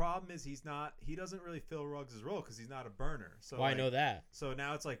 The problem is he's not. He doesn't really fill Ruggs' role because he's not a burner. So Well, I like, know that. So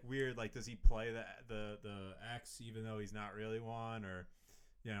now it's like weird. Like, does he play the X even though he's not really one, or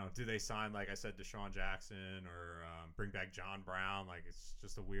do they sign like I said Deshaun Jackson or bring back John Brown? Like, it's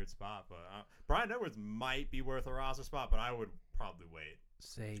just a weird spot. But Brian Edwards might be worth a roster spot, but I would probably wait.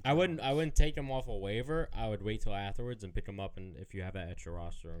 I wouldn't take him off a waiver. I would wait till afterwards and pick him up, and if you have that extra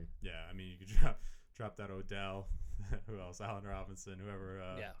roster room. Yeah, I mean you could drop that Odell. Who else? Allen Robinson. Whoever.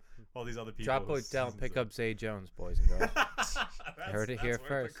 All these other people. Drop Odell and pick up Zay Jones, boys and girls. Heard it here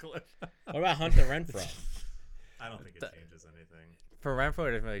first. What about Hunter Renfrow? I don't think it changes anything. For Renfro,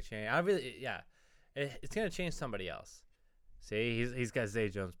 it doesn't really change. It's gonna change somebody else. See, he's got Zay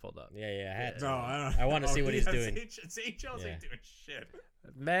Jones pulled up. Yeah, I had to. No, I don't. I want to see what he's doing. Zay Jones Yeah. ain't doing shit.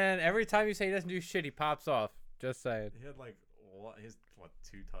 Man, every time you say he doesn't do shit, he pops off. Just saying. He had like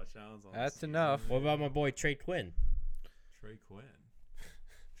 2 touchdowns. On the That's season. enough. What about my boy Trey Quinn? Trey Quinn?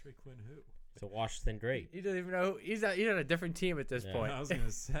 Trey Quinn who? It's a Washington great. He doesn't even know he's on a different team at this Yeah. point. I was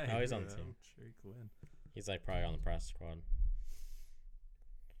gonna say. Oh, he's on who the team. Trey Quinn. He's like probably on the practice squad.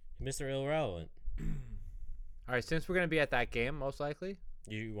 Mr. Irrelevant. All right, since we're gonna be at that game, most likely.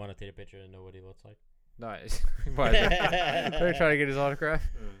 You want to take a picture and know what he looks like? No, they're trying to get his autograph.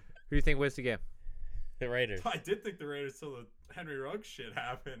 Who do you think wins the game? The Raiders. I did think the Raiders till the Henry Ruggs shit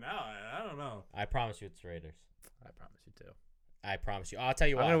happened. Now I don't know. I promise you it's the Raiders. I promise you too. I promise you. I'll tell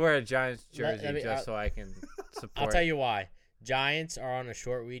you I'm why. gonna wear a Giants Let jersey me- just so I can support. I'll tell you why. Giants are on a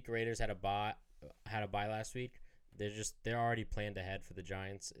short week. Raiders had a bye last week. They're already planned ahead for the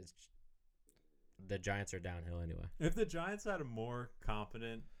Giants. The Giants are downhill anyway. If the Giants had a more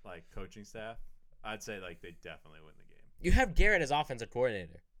competent like coaching staff, I'd say like they definitely win the game. You have Garrett as offensive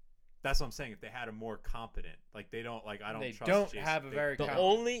coordinator. That's what I'm saying. If they had a more competent, like they don't like I don't. They trust don't Jason. have a very The competent.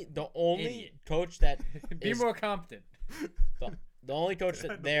 only Idiot. coach that Be is- more competent. the only coach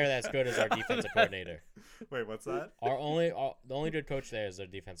that's good is our defensive coordinator. Wait, what's that? The only good coach there is their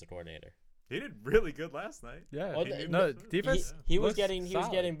defensive coordinator. He did really good last night. Yeah. Well, no, he- defense. He was looks getting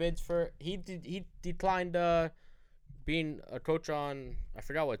solid. bids for he declined being a coach on I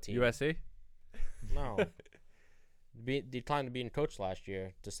forgot what team. USC. No. Declined to being coach last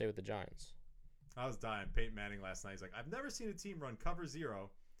year to stay with the Giants. I was dying. Peyton Manning last night. He's like, I've never seen a team run cover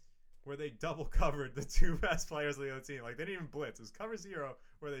 0 where they double covered the 2 best players of the other team. Like they didn't even blitz. It was cover 0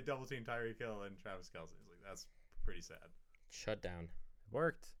 where they double teamed Tyreek Hill and Travis Kelce. He's like, that's pretty sad. Shut down.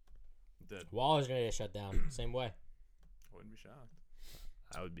 Worked. It did. Waller's gonna get shut down. Same way. I wouldn't be shocked.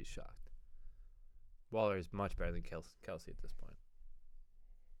 I would be shocked. Waller is much better than Kelsey at this point.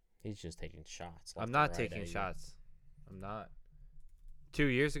 He's just taking shots. I'm left not and right taking at you. shots. I'm not. 2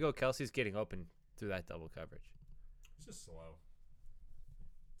 years ago, Kelsey's getting open through that double coverage. It's just slow.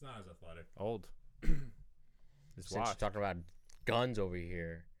 It's not as athletic. Old. It's Since you're washed. talking about guns over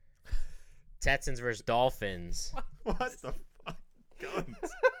here. Texans versus Dolphins. What the fuck? Guns.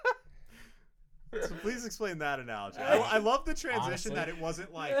 So please explain that analogy. I love the transition Honestly. that it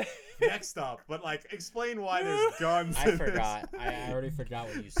wasn't like next up, but like explain why there's guns. I in this. forgot. I already forgot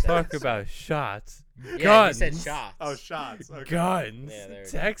what you said. Talk about shots. Yeah, guns. you said shots. Oh, shots. Okay. Guns. Yeah, there we go.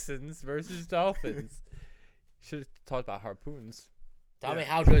 Texans versus Dolphins. Should have talked about harpoons. Tell me Yeah.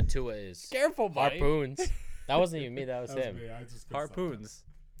 how good Tua is. Careful, buddy. Harpoons. That wasn't even me. That was That was him. me. I just couldn't stop Harpoons.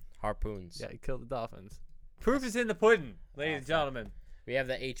 Harpoons. Yeah, he killed the Dolphins. Proof is in the pudding, ladies and Awesome. gentlemen. We have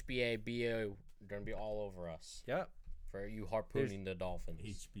the HBA BO going to be all over us Yep. for you harpooning the Dolphins.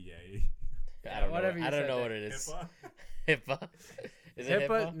 that. HBA. I don't know. whatever you I don't said know there. what it is. HIPAA? HIPAA. Is it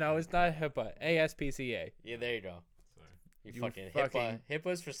HIPAA? No, it's not HIPAA. ASPCA. Yeah, there you go. Sorry. You, You fucking fucking- HIPAA.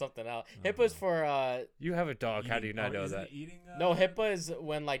 HIPAA's for something else. Oh, HIPAA's no. for You have a dog. How do you not know isn't that? it Eating, no, HIPAA is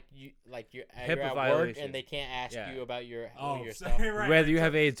when you're HIPAA at work violation. and they can't ask Yeah. you about your Oh, stuff. right. Whether you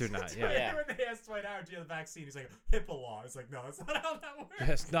have AIDS or not. Yeah. Yeah. When they asked Dwight Howard, do you have the vaccine? He's like, HIPAA law. It's like, no, that's not how that works.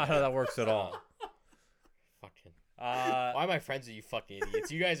 That's not how that works at all. Fucking. Uh, Why am I friends with you fucking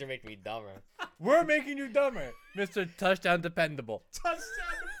idiots? You guys are making me dumber. we're making you dumber, Mr. Touchdown Dependable. Touchdown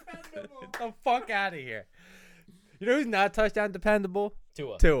dependable. Get the fuck out of here. You know who's not touchdown dependable?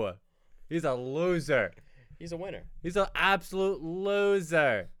 Tua. Tua. He's a loser. He's a winner. He's an absolute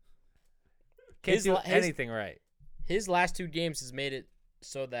loser. Can't His do la- his- anything right. His last 2 games has made it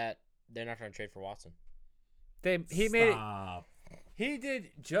so that they're not trying to trade for Watson. He made it. Stop. He did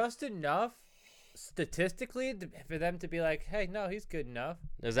just enough statistically for them to be like, hey, no, he's good enough.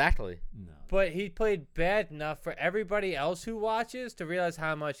 Exactly. No. But he played bad enough for everybody else who watches to realize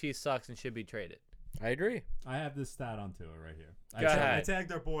how much he sucks and should be traded. I agree. I have this stat on Tua right here. Go I ahead.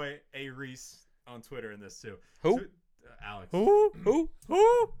 tagged our boy A. Reese on Twitter in this too. Who? Alex. Who?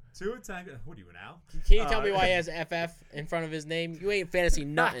 Tua tagged. What are you, an Al? Can you tell me why he has FF in front of his name? You ain't fantasy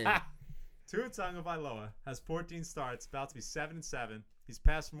nothing. Tua Tagovailoa has 14 starts, about to be 7-7. He's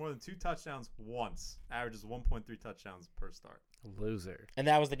passed for more than 2 touchdowns once. Averages 1.3 touchdowns per start. Loser. And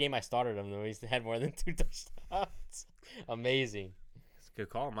that was the game I started him, though. He's had more than 2 touchdowns. Amazing. It's a good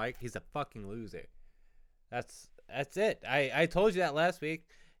call, Mike. He's a fucking loser. That's it. I told you that last week.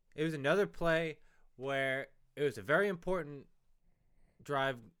 It was another play where it was a very important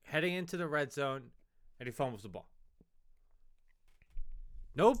drive heading into the red zone, and he fumbles the ball.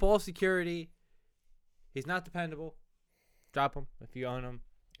 No ball security. He's not dependable. Drop him if you own him.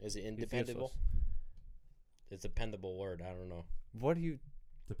 Is it He's independable? useless. It's a dependable word. I don't know. What are you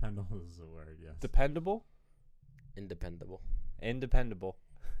Dependable is the word, yes. dependable? Independable. Independable.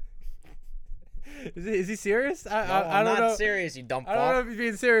 Is he serious? No, I I'm don't not know. serious, you dumb I don't know fuck. if he's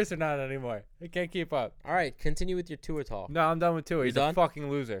being serious or not anymore. I can't keep up. All right, continue with your Tua talk. No, I'm done with Tua. You He's done? a fucking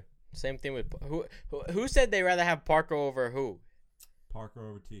loser. Same thing with who said they rather have Parker over who? Parker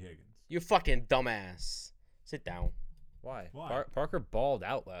over T. Higgins. You fucking dumbass. Sit down. Why? Why? Parker balled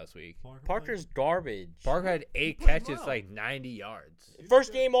out last week. Parker's garbage. Parker had 8 played catches, well. like 90 yards.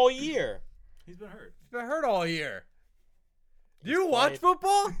 First game all year. He's been hurt. He's been hurt all year. Do you He's watch played-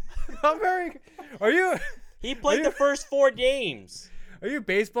 football? I'm very. Are you He played you- the first 4 games. are you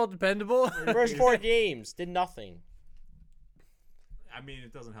baseball dependable? First 4 games did nothing. I mean,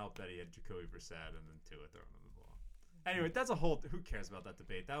 it doesn't help that he had Jacoby Brissett and then Tua throwing him the ball. Anyway, that's a whole. Who cares about that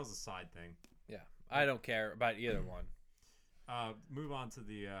debate? That was a side thing. Yeah, I don't care about either one. Move on to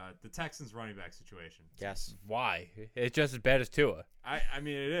the Texans running back situation. Yes. Why? It's just as bad as Tua. I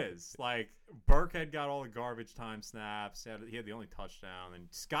mean, it is. Like, Burkhead got all the garbage time snaps. He had the only touchdown. And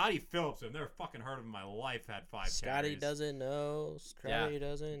Scotty Phillips, I've never fucking heard of him in my life, had 5 Scotty carries. doesn't know. Scotty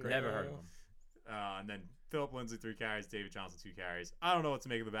doesn't know. Never heard of him. And then Philip Lindsay, 3 carries. David Johnson, 2 carries. I don't know what to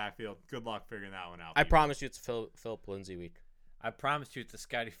make of the backfield. Good luck figuring that one out. I people. promise you it's Philip Lindsay week. I promise you, it's a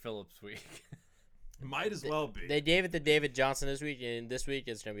Scotty Phillips week. It might as well be. They gave it to David Johnson this week, and this week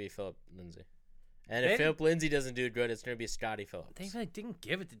it's going to be Philip Lindsay. And if They- Philip Lindsay doesn't do good, it's going to be Scotty Phillips. They really didn't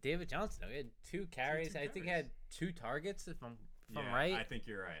give it to David Johnson. Though. He had 2 carries. I think he had 2 targets. If I'm Yeah, right. I think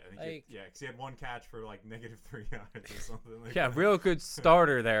you're right. I think Like- because he had 1 catch for like -3 yards or something. Like Yeah, that. real good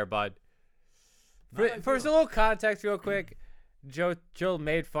starter there, bud. For Not a ideal. little context, real quick, Joe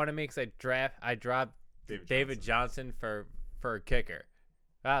made fun of me because I dropped David Johnson for a kicker.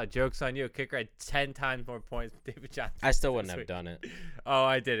 Wow, joke's on you. A kicker had 10 times more points than David Johnson. I still wouldn't this have week. done it. Oh,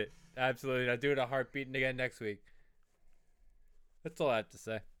 I did it. Absolutely. I'll do it a heartbeat again next week. That's all I have to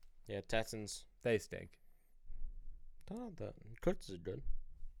say. Yeah, Texans. They stink. Cooks is good.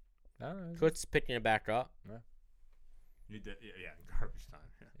 No, Cooks picking it back up. You did, yeah, garbage time.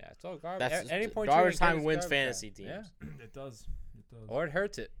 Yeah. yeah, it's all garbage. That's Any point garbage you can get time is wins garbage fantasy time. teams. Yeah. It does. It does. Or it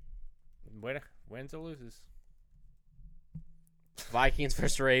hurts it. Wins or loses. Vikings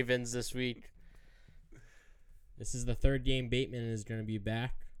versus Ravens this week. This is the 3rd game Bateman is going to be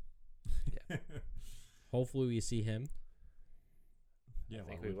back. Hopefully we see him. Yeah, I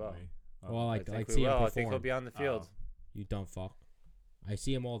think why we wouldn't will. we? Well, I like think we see him will. perform. I think he'll be on the field. You dumb fuck. I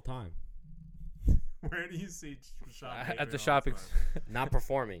see him all the time. Where do you see Sean At the Payton shopping. all the time? Not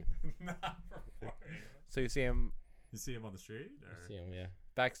performing. Not performing. So you see him You see him on the street? I Or? see him, yeah.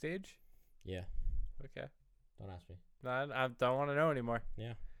 backstage? Yeah. Okay. Don't ask me. No, I don't want to know anymore.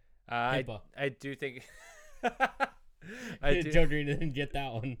 Yeah. I HIPAA. I do think Joe Green didn't get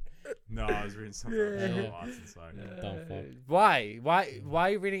that one. No, I was reading something about Yeah. Deshaun Watson. Sorry. Dumb fuck. Why? Why are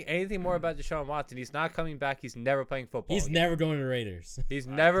you reading anything more about Deshaun Watson? He's not coming back. He's never playing football. He's again. never going to Raiders. He's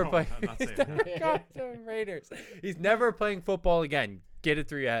never no, playing. I'm not He's saying never that. going to the Raiders. He's never playing football again. Get it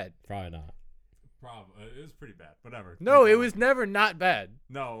through your head. Probably not. Probably it was pretty bad. Whatever. No, Keep it going. was never not bad.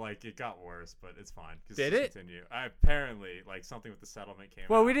 No, like it got worse, but it's fine. Just Did it? Continue. Apparently, like something with the settlement came.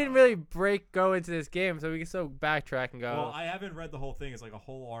 Well, out. we didn't really go into this game, so we can still backtrack and go. Well, I haven't read the whole thing. It's like a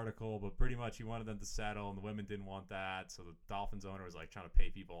whole article, but pretty much he wanted them to settle, and the women didn't want that. So the Dolphins owner was like trying to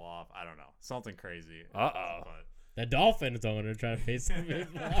pay people off. I don't know, something crazy. Uh-oh. But The Dolphins owner trying to face him.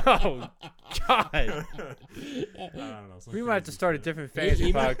 Oh, God. I don't know. some We might have to crazy start a shit. different fantasy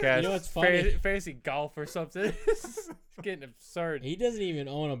you know- podcast. you know what's funny? Fantasy golf or something. It's getting absurd. He doesn't even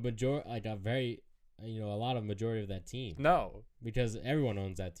own a lot of majority of that team No. because everyone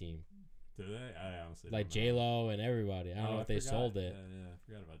owns that team, Do they? I honestly like don't know. J Lo and everybody. I don't know if they forgot. sold it. Yeah, I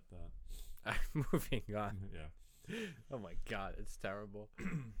forgot about that. Moving on. Yeah. Oh my God, it's terrible.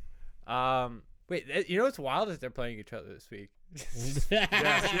 Wait, you know what's wild is they're playing each other this week. Yes, yeah,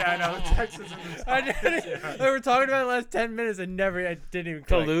 I know. Texas and the I Dolphins, didn't- yeah. They were talking about it the last 10 minutes and I didn't even click.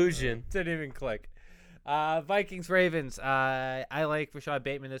 Collusion. Didn't even click. Vikings Ravens. I like Rashad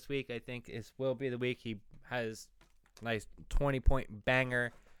Bateman this week. I think this will be the week he has a nice 20-point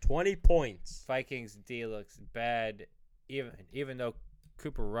banger. 20 points. Vikings D looks bad, even though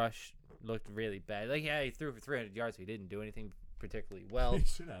Cooper Rush looked really bad. Like, yeah, he threw for 300 yards, so he didn't do anything particularly well. He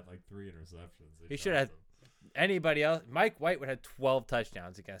should have like 3 interceptions. They He should dropped have. Anybody else? Mike White would have 12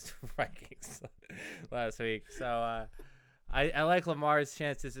 touchdowns against the Vikings last week. So I like Lamar's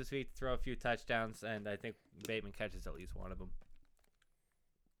chances this week to throw a few touchdowns, and I think Bateman catches at least one of them.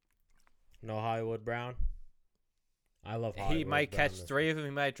 No Hollywood Brown. I love He Hollywood might Brown catch this 3 of them.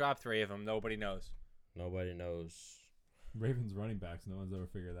 He might drop 3 of them. Nobody knows. week. Nobody knows. Ravens running backs. No one's ever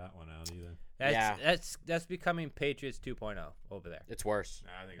figured that one out either. That's becoming Patriots 2.0 over there. It's worse.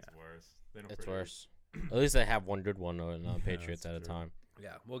 Nah, I think it's worse. They don't It's produce. worse. At least they have one good one on Yeah, Patriots at that's a true. time.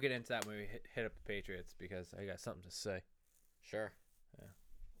 Yeah, we'll get into that when we hit up the Patriots because I got something to say. Sure.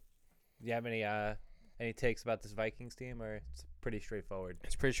 Do you have any takes about this Vikings team, or it's pretty straightforward?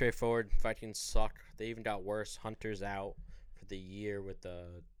 It's pretty straightforward. Vikings suck. They even got worse. Hunter's out for the year with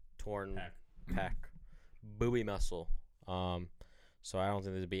the torn pec, booby muscle. So I don't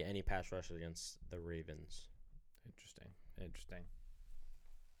think there'd be any pass rush against the Ravens. Interesting.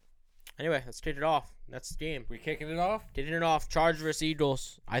 Anyway, let's kick it off. That's the game. We kicking it off? Kicking it off. Chargers versus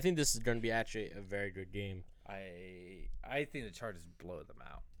Eagles. I think this is going to be actually a very good game. I think the Chargers blow them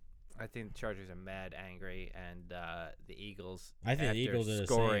out. I think the Chargers are mad angry, and the Eagles. I think the after Eagles are the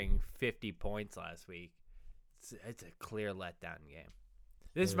scoring 50 points last week. It's a clear letdown game.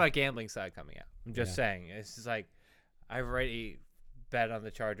 This is Yeah. my gambling side coming out. I'm just Yeah. saying. It's just like I've already bet on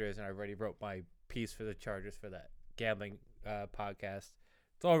the Chargers, and I already wrote my piece for the Chargers for that gambling podcast.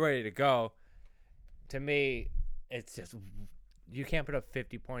 It's all ready to go. To me, it's just you can't put up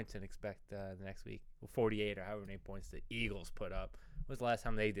 50 points and expect the next week 48 or however many points the Eagles put up. When was the last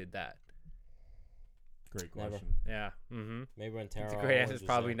time they did that? Great Never. question. Yeah. Mm-hmm. Maybe when Terrell The great answer Owens is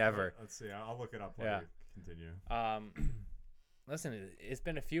probably was there. never. Let's see. I'll look it up while Yeah. you continue. Listen, it's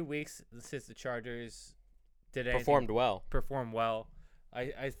been a few weeks since the Chargers did anything Performed well. perform well.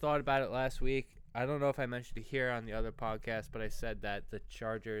 I thought about it last week. I don't know if I mentioned it here on the other podcast, but I said that the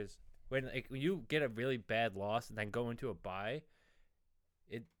Chargers, when you get a really bad loss and then go into a bye,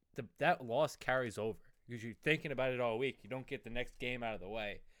 that loss carries over because you're thinking about it all week. You don't get the next game out of the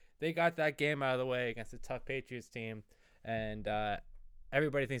way. They got that game out of the way against a tough Patriots team, and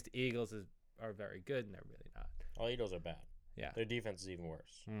everybody thinks the Eagles are very good, and they're really not. All Eagles are bad. Yeah. Their defense is even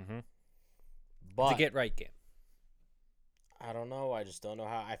worse. Mm-hmm. But It's a get-right game. I don't know. I just don't know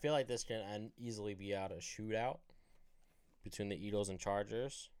how. I feel like this can easily be out a shootout between the Eagles and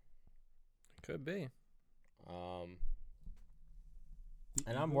Chargers. Could be. The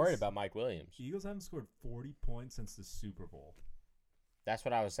And I'm Eagles- worried about Mike Williams. The Eagles haven't scored 40 points since the Super Bowl. That's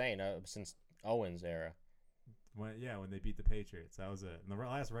what I was saying since Owens' era. When they beat the Patriots, that was it. In the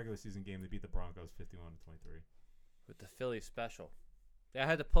last regular season game, they beat the Broncos 51-23. With the Philly special. They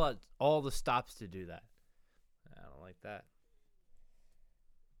had to pull out all the stops to do that. I don't like that.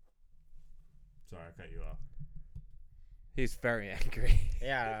 Sorry, I cut you off. He's very angry.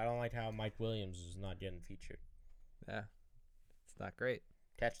 Yeah, I don't like how Mike Williams is not getting featured. Yeah. It's not great.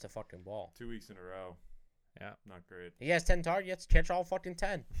 Catch the fucking ball. 2 weeks in a row. Yeah. Not great. He has 10 targets. Catch all fucking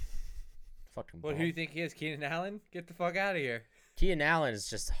 10. Fucking Well, ball. who do you think he is? Keenan Allen? Get the fuck out of here. Keenan Allen is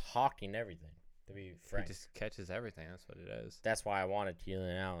just hawking everything. To be He frank, just catches everything. That's what it is. that's why I wanted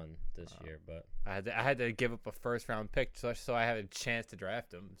Keelan Allen this year. But I had to give up a first round pick so I have a chance to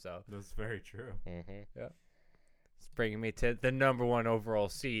draft him. So That's very true. it's bringing me to the number 1 overall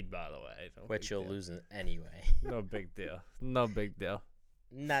seed, by the way. No which big you'll deal. lose anyway. No big deal. No big deal.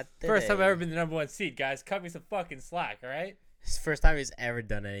 Not First time I've ever today. been the number 1 seed, guys. Cut me some fucking slack, all right? It's the first time he's ever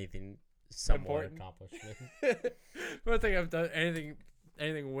done anything somewhat Important. accomplished. First thing I've done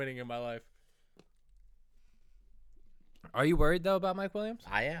anything winning in my life. Are you worried though about Mike Williams?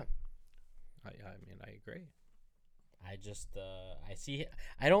 I am. I mean, I agree. I just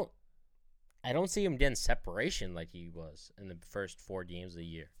I don't see him getting separation like he was in the first 4 games of the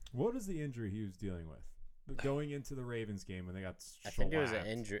year. What is the injury he was dealing with? Going into the Ravens game when they got I think it was an shellacked.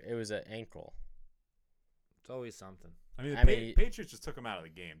 injury. It was an ankle. It's always something. I mean, the I mean- Patriots just took him out of the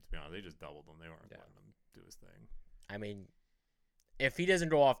game. To be honest, they just doubled him. They weren't Yeah. letting him do his thing. I mean, if he doesn't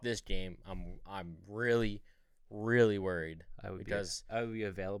go off this game, I'm really, really worried. I would Because- I would be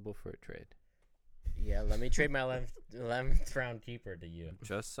available for a trade. Yeah, let me trade my 11th round keeper to you.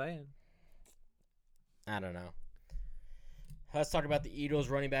 Just saying. I don't know. Let's talk about the Eagles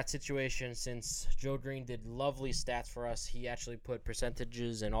running back situation. Since Joe Green did lovely stats for us, he actually put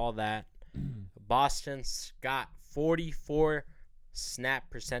percentages and all that. Boston Scott, 44 snap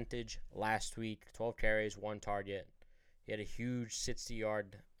percentage last week, 12 carries, 1 target. He had a huge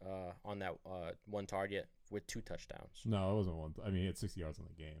 60-yard on that 1 target with 2 touchdowns. No, it wasn't one. I mean, he had 60 yards on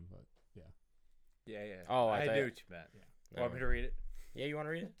the game, but yeah. Yeah. Oh, I I thought- knew what you meant. No. Want me to read it? Yeah, you want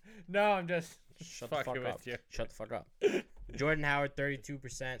to read it? No, I'm just Shut the fuck fucking up. with you. Shut the fuck up. Jordan Howard,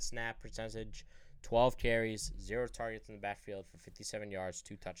 32% snap percentage, 12 carries, 0 targets in the backfield for 57 yards,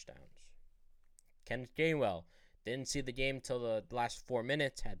 2 touchdowns. Kenneth Gainwell didn't see the game till the last 4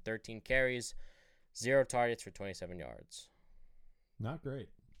 minutes, had 13 carries, 0 targets for 27 yards. Not great.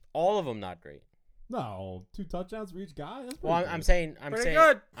 All of them not great. No, 2 touchdowns for each guy. That's Well, pretty I'm good. saying Pretty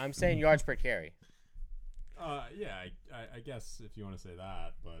good. I'm saying yards per carry. Yeah, I guess if you want to say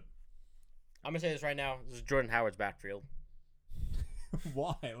that, but I'm gonna say this right now. This is Jordan Howard's backfield.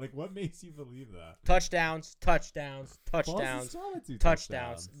 why? Like, what makes you believe that? Touchdowns, Boston touchdowns, Scott had 2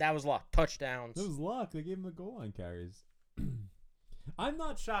 touchdowns. That was luck. Touchdowns. That was luck. They gave him the goal line carries. I'm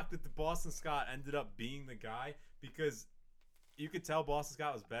not shocked that the Boston Scott ended up being the guy because you could tell Boston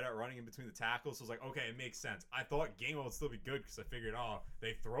Scott was better at running in between the tackles. So I was like, okay, it makes sense. I thought Gainwell would still be good because I figured, oh,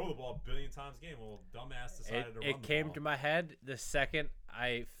 they throw the ball a billion times a game. Well, dumbass decided to run It the came ball. to my head the second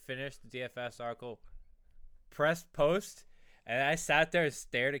I finished the DFS article, pressed post, and I sat there and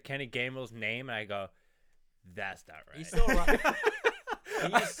stared at Kenny Gainwell's name, and I go, "That's not right." He's still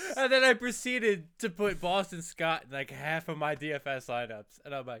And then I proceeded to put Boston Scott in like half of my DFS lineups,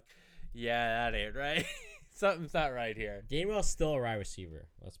 and I'm like, "Yeah, that ain't right. Something's not right here." Gainwell's still a wide receiver.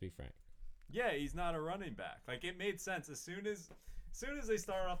 Let's be frank. Yeah, he's not a running back. Like, it made sense. As soon as they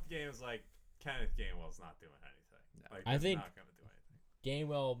started off the game, it was like, Kenneth Gainwell's not doing anything. Like, I he's think- not going to do anything.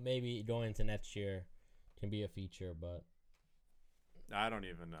 Gainwell maybe going into next year can be a feature, but I don't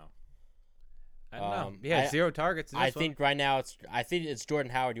even know. I don't know. Um, Yeah, I- 0 targets. In I this one. think right now it's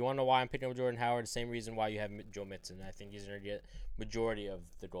Jordan Howard. You want to know why I'm picking up Jordan Howard? The same reason why you have Joe Mixon. I think he's going to get majority of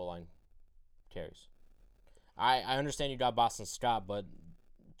the goal line carries. I understand you got Boston Scott, but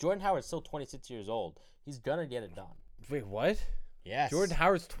Jordan Howard's still 26 years old. He's going to get it done. Wait, what? Yes. Jordan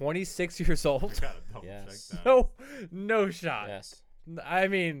Howard's 26 years old. Gotta double Yes. check that. No shot. Yes. I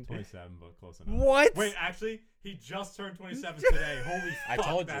mean, 27, but close enough. what? Wait, actually, he just turned 27 today. Holy I fuck,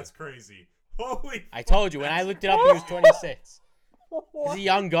 told you. that's crazy. Holy I told you. When I looked it up, he was 26. He's a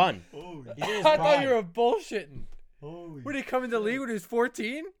young gun. Holy, He's in his I thought prime. you were bullshitting. Holy When did he come into the league when he was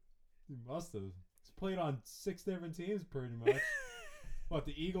 14? He must have. He's played on 6 different teams pretty much. What,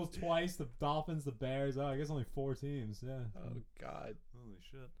 the Eagles twice, the Dolphins, the Bears. Oh, I guess only 4 teams. Yeah. Oh God, holy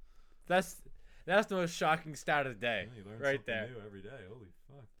shit. that's the most shocking stat of the day, Yeah, you learn right something there. new every day. Holy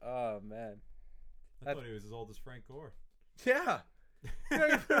fuck. Oh man, I thought he was as old as Frank Gore. yeah, he's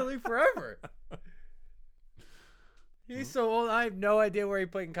been in the league forever. He's so old. I have no idea where he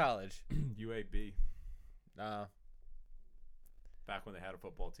played in college. UAB. No, Back when they had a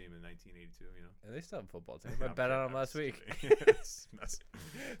football team in 1982, you know. they still have a football team. I bet on him last week. It's messy.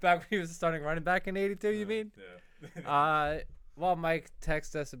 Back when he was starting running back in '82. You mean? Yeah. Well, Mike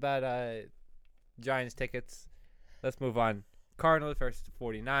texted us about Giants tickets. Let's move on. Cardinals versus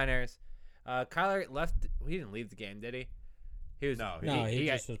 49ers. Kyler left. He didn't leave the game, did he? He was No, no, he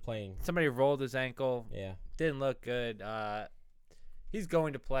got- just was playing. somebody rolled his ankle. Yeah, Didn't look good. He's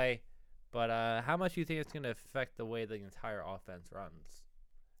going to play, but how much do you think it's going to affect the way the entire offense runs?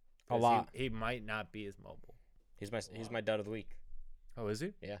 A 'Cause lot. He might not be as mobile. He's my dud of the week. Oh, is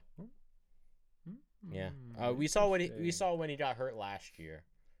he? Yeah. Yeah. We saw when he got hurt last year.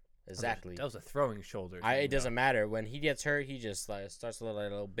 Exactly. That was a throwing shoulder. It doesn't matter. When he gets hurt, he just starts to look like a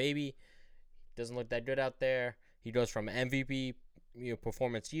little baby. Doesn't look that good out there. He goes from MVP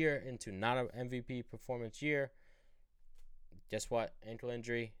performance year into not an MVP performance year. Guess what? Ankle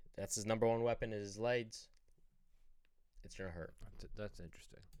injury. That's his number one weapon is his legs. It's going to hurt. That's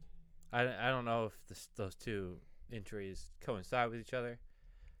interesting. I don't know if those two injuries coincide with each other.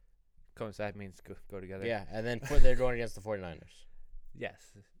 Coincide means go together. Yeah, and then they're going against the 49ers.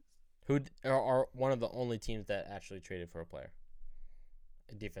 Yes. Who are one of the only teams that actually traded for a player.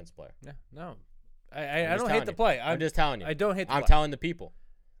 A defense player. Yeah. No. I don't hate the play. I'm just telling you. I don't hate the I'm play. telling the people.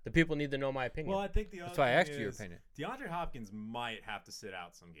 The people need to know my opinion. Well, I think the other That's why I asked thing you your is opinion. DeAndre Hopkins might have to sit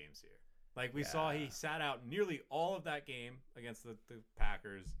out some games here. Like we saw, he sat out nearly all of that game against the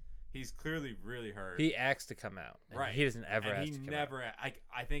Packers. He's clearly really hurt. He asks to come out. And Right. He doesn't ever and ask he to come never. out.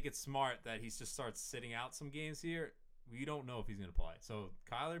 I think it's smart that he just starts sitting out some games here. We don't know if he's going to play. So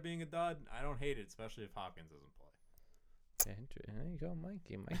Kyler being a dud, I don't hate it, especially if Hopkins doesn't play. Yeah, there you go,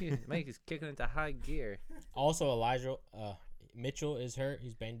 Mikey. Mikey's kicking into high gear. Also, Elijah Mitchell is hurt.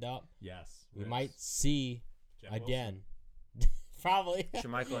 He's banged up. Yes. We might see Jeff again. Probably.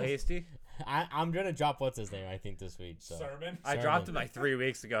 Jermichael Hasty. I'm going to drop what's his name, I think, this week. So. Sermon. I dropped him like 3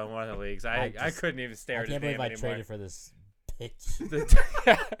 weeks ago in one of the leagues. I couldn't even stare I at his can't believe name I anymore. traded for this bitch.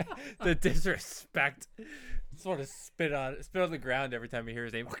 the disrespect. Sort of spit on the ground every time you hear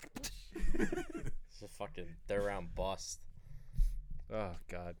his name. It's a fucking third round bust. Oh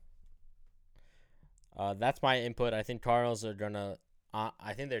God. That's my input. I think Cardinals are gonna.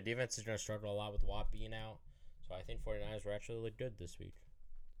 I think their defense is gonna struggle a lot with Watt being out. So I think 49ers will actually look good this week.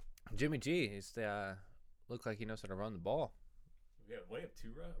 Jimmy G is look like he knows how to run the ball. Yeah, we have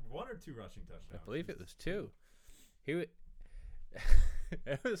one or two rushing touchdowns. I believe it was 2. It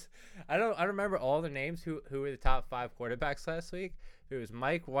was. I don't remember all the names who were the top 5 quarterbacks last week. It was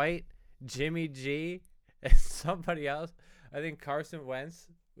Mike White, Jimmy G, and somebody else. I think Carson Wentz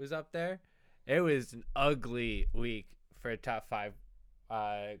was up there. It was an ugly week for top 5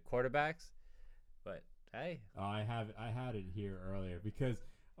 quarterbacks. But hey, I had it here earlier because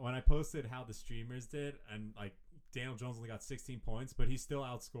when I posted how the streamers did, and like Daniel Jones only got 16 points, but he still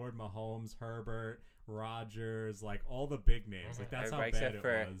outscored Mahomes, Herbert, Rodgers, like all the big names. Like that's Everybody how bad except it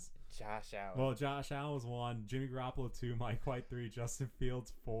for was. Josh Allen. Well, Josh Allen was 1, Jimmy Garoppolo 2, Mike White 3, Justin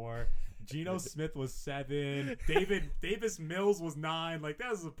Fields 4, Geno Smith was 7, Davis Mills was 9. Like that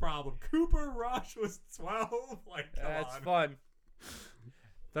was a problem. Cooper Rush was 12. Like come That's on. fun.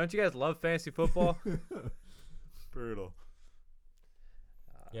 Don't you guys love fantasy football? Brutal.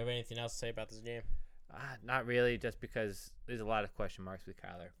 You have anything else to say about this game? Not really, just because there's a lot of question marks with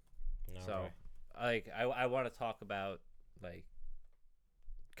Kyler. No. So, right. like, I want to talk about like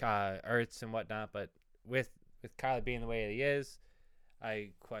Ertz and whatnot, but with Kyler being the way he is, I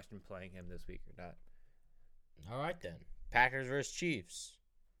question playing him this week or not. All right then. Packers versus Chiefs.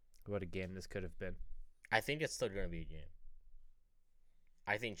 What a game this could have been. I think it's still gonna be a game.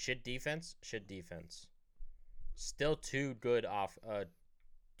 I think shit defense. Still 2 good off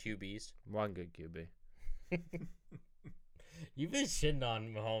QBs. One good QB. You've been shitting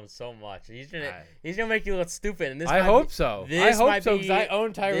on Mahomes so much. He's gonna make you look stupid. And this I might hope be, so. This I hope might so be, because I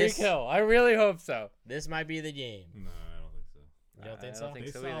own Tyreek this- Hill. I really hope so. This might be the game. No, I don't think so. You don't think I so? don't think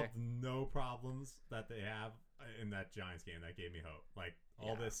They so solved either. no problems that they have in that Giants game. That gave me hope. Like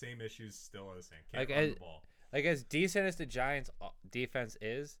all the same issues still are the same. Can't Like, run the ball. Like, as decent as the Giants' defense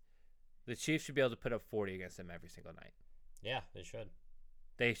is, the Chiefs should be able to put up 40 against them every single night. Yeah, they should.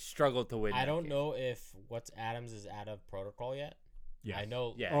 They struggled to win. I that don't game. know if what's Adams is out of protocol yet. Yeah. I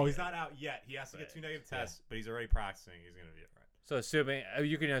know. Yeah. Oh, he's not out yet. He has to get 2 negative tests, but he's already practicing. He's gonna be all right. So assuming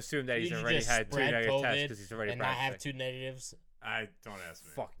you can assume that he's You already just had 2 spread negative tests COVID because he's already and not have practicing. 2 negatives. I don't ask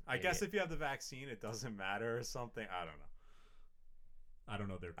me. Fuck. I guess if you have the vaccine, it doesn't matter or something. I don't know. I don't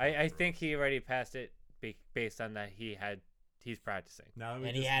know their. I think he already passed it based on that he's practicing. Now that we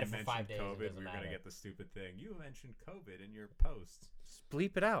And he just had it for mentioned 5 days, it COVID, doesn't we were matter. gonna get the stupid thing. You mentioned COVID in your post. Just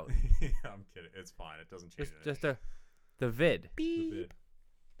bleep it out. I'm kidding. It's fine. It doesn't change just anything. the vid. The vid.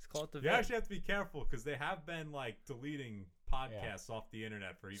 Let's call it the You vid. actually have to be careful because they have been like deleting podcasts off the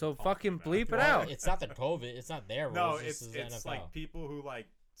internet for even. So talking fucking about bleep it Well, out. it's not the COVID. It's not their rules. No, this it's is the NFL. like people who like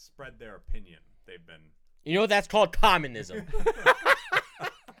spread their opinion. They've been. You know what that's called? Communism.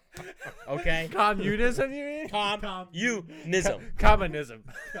 Okay? Communism, you mean? Communism. Communism.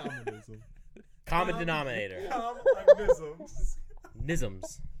 Communism. Common denominator. Communisms.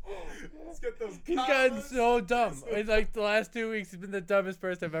 Nisms. Let's get those. He's gotten commas. so dumb. In like the last 2 weeks, he's been the dumbest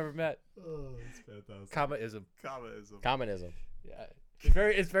person I've ever met. Oh, it's fantastic. Communism. Communism. Communism. Yeah.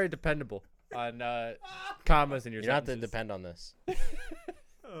 It's very dependable. on commas in your You don't have to sentences. depend on this.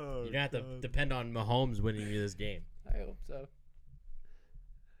 Oh, You don't have to depend on Mahomes winning you this game. I hope so.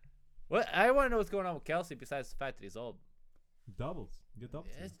 What I want to know what's going on with Kelsey besides the fact that he's old. doubles. Get doubles.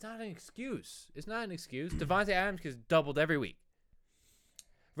 It's not an excuse. It's not an excuse. Devontae Adams gets doubled every week.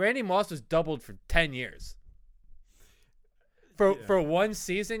 Randy Moss was doubled for 10 years. For one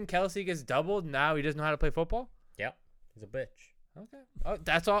season, Kelsey gets doubled. Now he doesn't know how to play football. Yep. He's a bitch. Okay. Oh,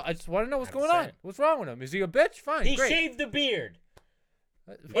 that's all. I just want to know what's Had to going say on. it. What's wrong with him? Is he a bitch? Fine. He great. shaved the beard.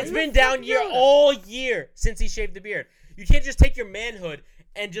 Why It's you been fucking down year yelling at all year since he shaved the beard. You can't just take your manhood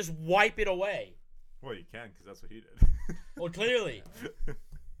and just wipe it away. Well, you can because that's what he did. Well, clearly.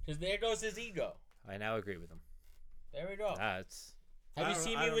 Because there goes his ego. I now agree with him. There we go. That's Have I you don't-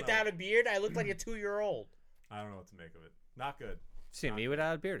 seen I me don't without a beard? I look like a 2-year-old. I don't know what to make of it. Not good. see me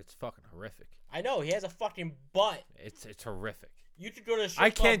without a beard. It's fucking horrific. I know. He has a fucking butt. It's horrific. You could go to the strip I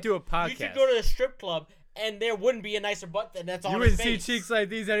club. can't do a podcast. You could go to the strip club, and there wouldn't be a nicer butt than that's on You his wouldn't see face. cheeks like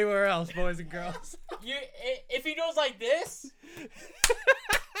these anywhere else, boys and girls. If he goes like this,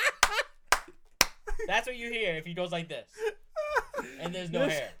 that's what you hear if he goes like this. And there's no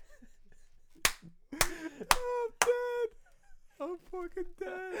hair. I'm dead. I'm fucking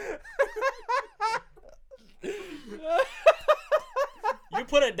dead. You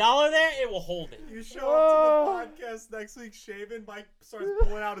put $1 there, it will hold it. You show up to the podcast next week shaven. Mike starts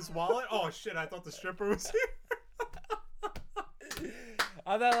pulling out his wallet. Oh shit! I thought the stripper was here.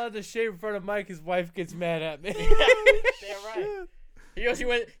 I'm not allowed to shave in front of Mike. His wife gets mad at me. Damn right. He goes,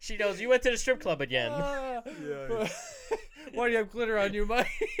 she goes, you went to the strip club again. Yeah. Why do you have glitter on you, Mike?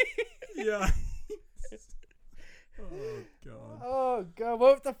 Yeah. Oh god. Oh God,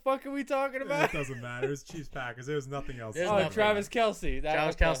 what the fuck are we talking It about? doesn't matter. It's Chiefs Packers. There was nothing else. There's Oh, nothing. Travis Kelsey.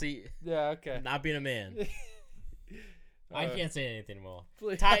 Travis okay. Kelsey Yeah, okay. not being a man. I can't say anything more.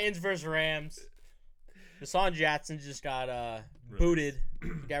 Please. Titans versus Rams. Deshaun Jackson just got booted.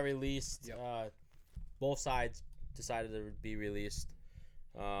 Got released. Yep. Both sides decided to be released.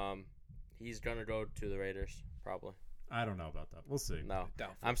 He's gonna go to the Raiders probably. I don't know about that. We'll see. No,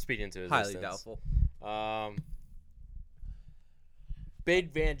 Doubtful. I'm speaking to his Highly distance. doubtful.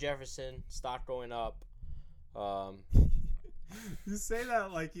 Big Van Jefferson stock going up. You say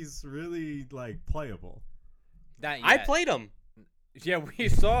that like he's really like playable. Not yet. I played him, Yeah, we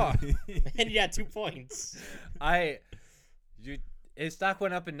saw. and he got 2 points. His stock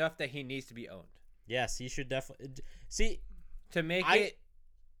went up enough that he needs to be owned Yes, he should definitely see. to make I- it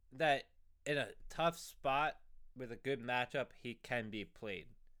that in a tough spot with a good matchup he can be played.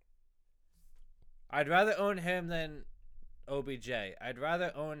 I'd rather own him than OBJ. I'd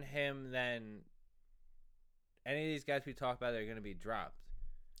rather own him than any of these guys we talk about that are going to be dropped.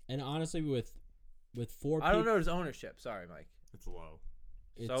 And honestly, with 4 I don't know his ownership. Sorry, Mike. It's low.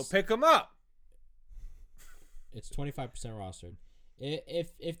 So pick him up. It's 25% rostered.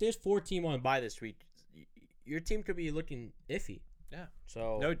 If there's 4 team on By this week, your team could be looking iffy. Yeah.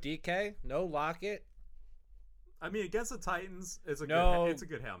 So No DK. No Lockett. I mean, against the Titans, it's a No. good. It's a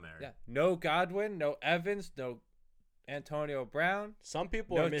good Hail Mary. Yeah. No Godwin. No Evans. No Antonio Brown. some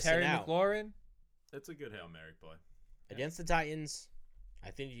people No are missing Terry out McLaurin. It's a good Hail Mary play. against the Titans. I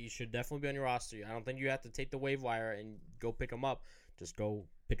think you should definitely be on your roster. I don't think you have to take the waiver wire and go pick them up. Just go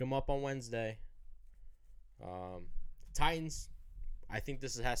pick them up on Wednesday. Titans. I think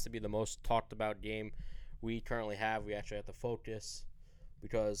this has to be the most talked about game we currently have. We actually have to focus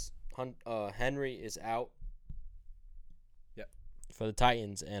because Henry is out. Yep. For the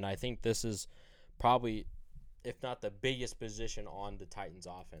Titans, and I think this is probably, if not the biggest position on the Titans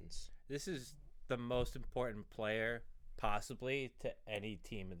offense. This is the most important player possibly to any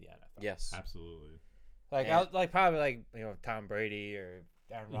team in the NFL. Yes. Absolutely. Like And- probably Tom Brady or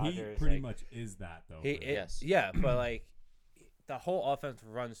Aaron He Rodgers. pretty like, much is that though. He, for him. Yes. Yeah, but like the whole offense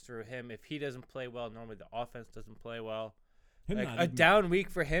runs through him. If he doesn't play well, normally the offense doesn't play well. Him Like not a even- down week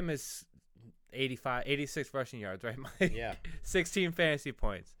for him is 86 rushing yards, right, Mike? Yeah. 16 fantasy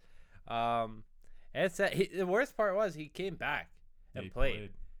points. It's the worst part was he came back and He played.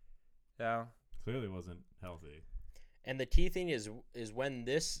 So Clearly wasn't healthy. And the key thing is when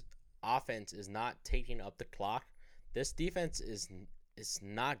this offense is not taking up the clock, this defense is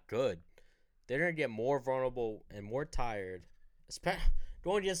not good. They're gonna get more vulnerable and more tired.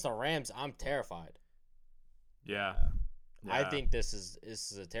 Going against the Rams, I'm terrified. Yeah. I think this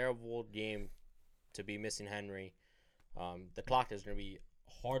is a terrible game to be missing Henry. The clock is gonna be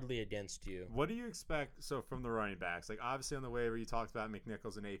hardly against you. What do you expect? So from the running backs, like obviously on the waiver you talked about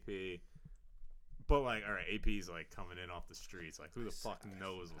McNichols and AP, But like, all right, AP's like coming in off the streets. Like, who the fuck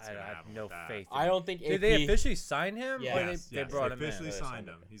knows what's I gonna have happen no with that? faith. I don't think AP. Did they officially sign him? Yeah. Or Yes, they brought him officially in? signed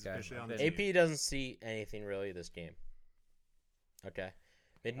him. He's Okay. officially on the AP team. AP doesn't see anything really this game. Okay.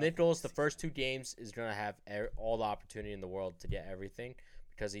 McNichols, the first 2 games, is going to have all the opportunity in the world to get everything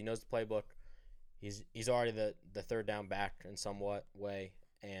because he knows the playbook. He's already the third down back in somewhat way,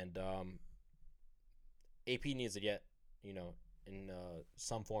 and AP needs to get in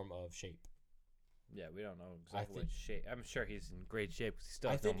some form of shape. Yeah, we don't know exactly think- what shape. I'm sure he's in great shape because he still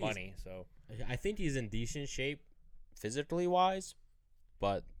I has no think he's- money. So I think he's in decent shape, physically wise,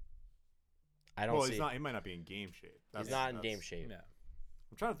 but I don't Well, see. he's not. He might not be in game shape. He's not in game shape. yeah,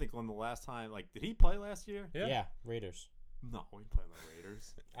 I'm trying to think when the last time. Like, did he play last year? Yeah. Raiders. No, he played on the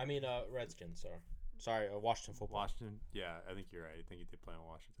Raiders. I mean, Redskins. Sorry, Washington football. Washington. Yeah, I think you're right. I think he did play on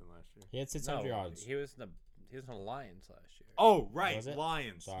Washington last year. He had 600 no, yards. he was in the Lions last year. Oh, right, Was it?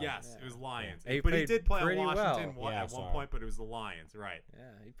 Lions. Sorry. Yes, Yeah. it was Lions. He But he played did play on pretty well. Washington Yeah, at one sorry. point, but it was the Lions, right?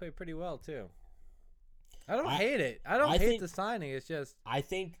 Yeah, he played pretty well too. I don't I- hate it. I don't I hate think- the signing. It's just I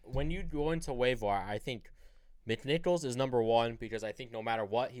think when you go into waiver wire, I think McNichols is number 1 because I think no matter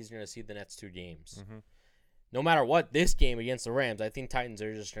what, he's going to see the next 2 games. Mhm. No matter what, this game against the Rams, I think Titans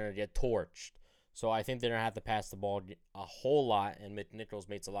are just going to get torched. So I think they're going to have to pass the ball a whole lot, and McNichols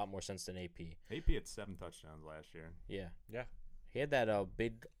makes a lot more sense than AP. AP had 7 touchdowns last year. Yeah. Yeah. He had that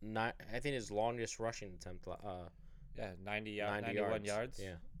big, I think his longest rushing attempt, 90 90 91 yards.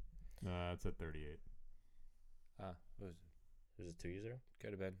 Yeah. It's at 38. What was Was it 2 years ago?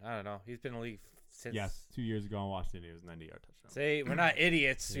 Could have been. I don't know. He's been in the league since. Yes, 2 years ago in Washington, he was a 90-yard touchdown. See, we're not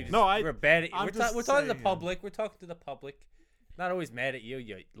idiots. Yeah. We're bad. I'm We're just talking to the saying. public. We're talking to the public. Not always mad at you,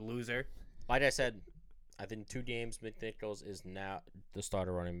 you loser. Like I said, I think 2 games, McNichols is now the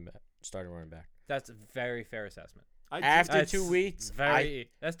starting running back. That's a very fair assessment. After That's 2 weeks,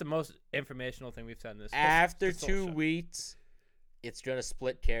 that's the most informational thing we've said in this. after this whole 2 show. weeks, it's going to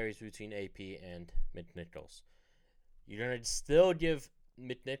split carries between AP and McNichols. You're going to still give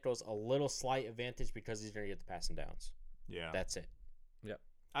McNichols a little slight advantage because he's going to get the passing downs. Yeah. That's it.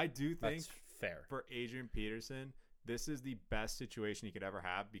 I do think That's fair. for Adrian Peterson, this is the best situation he could ever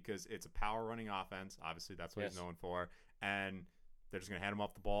have because it's a power running offense. Obviously, that's what Yes. he's known for. And they're just going to hand him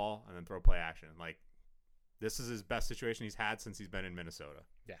off the ball and then throw play action. Like, this is his best situation he's had since he's been in Minnesota.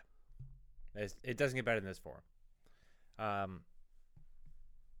 It doesn't get better than this for him.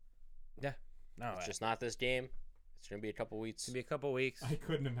 Yeah. No, It's just not this game. It's going to be a couple weeks. it's gonna be a couple weeks. I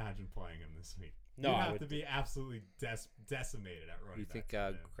couldn't imagine playing him this week. No, You'd I have would- to be absolutely decimated at running You back. think for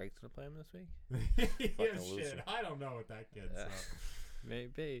him. Greg's gonna play him this week? yeah, Fucking shit. loser. I don't know what that kid. Yeah. So.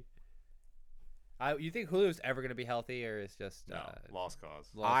 Maybe. You think Julio's ever gonna be healthy, or is just No, lost cause.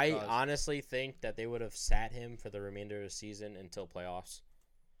 lost I cause? honestly think that they would have sat him for the remainder of the season until playoffs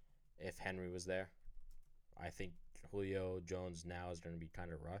if Henry was there. I think Julio Jones now is going to be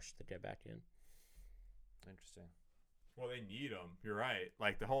kind of rushed to get back in. Interesting. Well, they need him. You're right.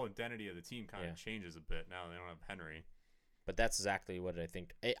 Like, the whole identity of the team kind of Yeah. changes a bit now they don't have Henry. But that's exactly what I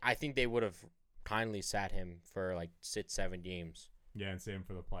think. I think they would have kindly sat him for like 6-7 games, Yeah, and save him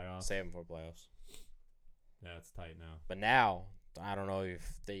for the playoffs. save him for playoffs. Yeah, it's tight now. But now, I don't know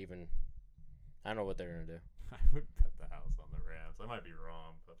if they even. I don't know what they're going to do. I would bet the house on the Rams. I might be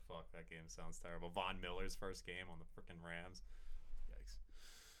wrong, but fuck, that game sounds terrible. Von Miller's first game on the freaking Rams. Yikes.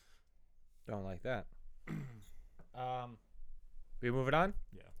 Don't like that. We moving on?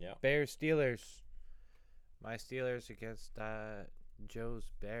 Yeah. Bears Steelers. My Steelers against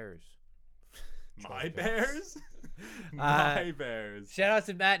Joe's Bears. My Bears? Uh, My Bears. Shout out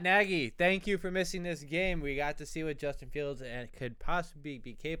to Matt Nagy. Thank you for missing this game. We got to see what Justin Fields and could possibly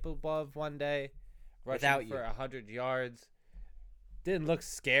be capable of one day. Rushing Without for you. 100 yards. Didn't look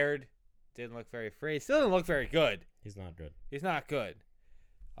scared. Didn't look very afraid. Still didn't look very good. He's not good. He's not good.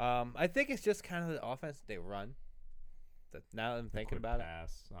 I think it's just kind of the offense that they run. That now that I'm thinking about it.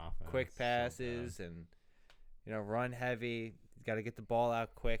 Pass offense. Quick so passes bad. and run heavy. Got to get the ball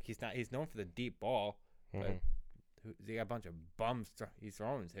out quick. He's known for the deep ball. But Mhm. They got a bunch of bums he's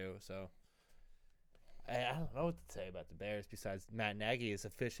throwing to. So I don't know what to say about the Bears besides Matt Nagy is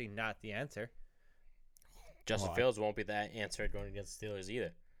officially not the answer. Justin Well, Fields won't be that answer going against the Steelers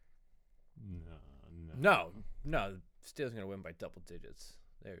either. No, the Steelers gonna win by double digits.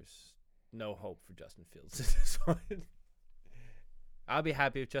 There's no hope for Justin Fields in this one. I'll be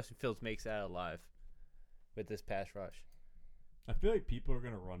happy if Justin Fields makes that alive with this pass rush. I feel like people are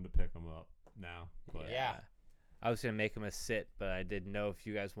gonna run to pick him up now. But Yeah. I was gonna make him a sit, but I didn't know if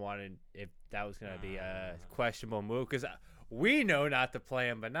you guys wanted if that was gonna be a questionable move because we know not to play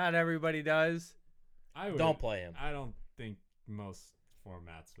him, but not everybody does. I would, Don't play him. I don't think most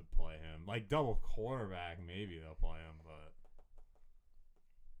formats would play him. Like double quarterback, maybe they'll play him, but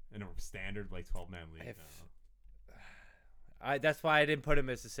in a standard like 12-man league. If- No. That's why I didn't put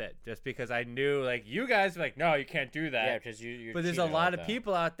him as a sit, just because I knew like you guys were like, no, you can't do that. Yeah, because you're but there's a cheating lot like of that.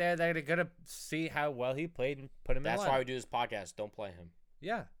 people out there that are gonna see how well he played and put him That's in. why lineup. we do this podcast. Don't play him.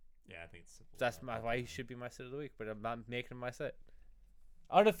 Yeah, Yeah, I think it's simple. that's why he should be my sit of the week. But I'm not making him my sit.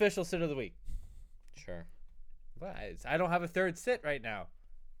 Unofficial sit of the week. Sure. But I don't have a third sit right now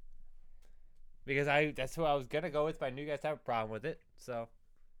because that's who I was gonna go with. But I knew you guys have a problem with it, so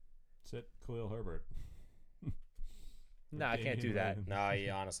Sit Khalil Herbert. no, I can't do that. No,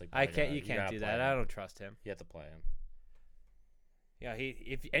 you honestly. I probably can't. gotta- You can't gotta do play that. him. I don't trust him. You have to play him. Yeah,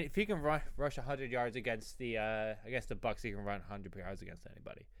 if he can rush 100 yards against the Bucks, he can run 100 yards against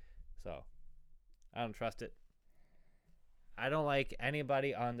anybody. So I don't trust it. I don't like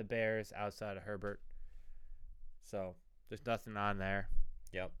anybody on the Bears outside of Herbert. So there's nothing on there.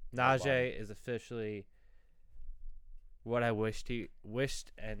 Yep. Najee is officially what I wished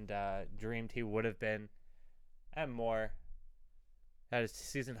and dreamed he would have been, and more. Had a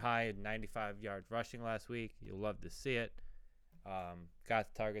season high at 95 yards rushing last week. You'll love to see it.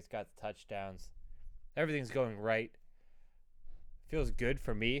 Got the targets, got the touchdowns. Everything's going right. Feels good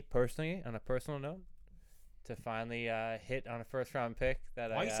for me personally, on a personal note, to finally hit on a first-round pick.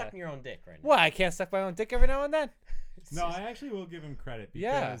 That Why are you I sucking your own dick right now? Well, I can't suck my own dick every now and then. No, I actually will give him credit because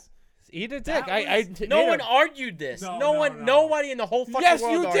Yeah. Eat a That dick. was- No one argued this. No, No no, one. no. Nobody in the whole fucking Yes,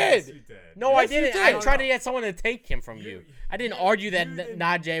 world you argued did. this. you did. No, I Yes, you didn't. did. I No, tried to no. get someone to take him from you. I didn't argue that you didn't-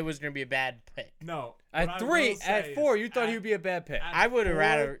 Najee was going to be a bad pick. No. At what I 3, will say at 4, is you thought he would be a bad pick. I would have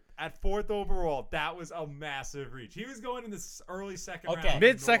rather. At 4th overall, that was a massive reach. He was going in the early second Okay. round.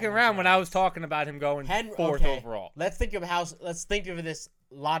 Mid-second normal round when I drafts. was talking about him going Henry, 4th okay. overall. Let's think of this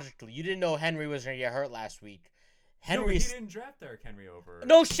logically. You didn't know Henry was going to get hurt last week. No, he Henry's didn't draft Derrick Henry over.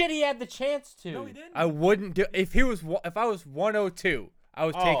 no shit. He had the chance to. No, he didn't. I wouldn't do if I was 102. I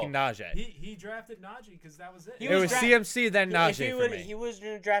was taking Najee. He drafted Najee because that was it. He It was draft- CMC then If Najee he for would, me. he was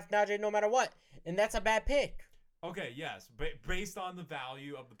going to draft Najee no matter what, and that's a bad pick. Okay, yes, based on the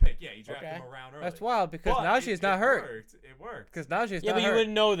value of the pick, yeah, he drafted Okay. him around early. That's wild because But Najee is not hurt. It worked. Because Najee is Yeah, not but you hurt.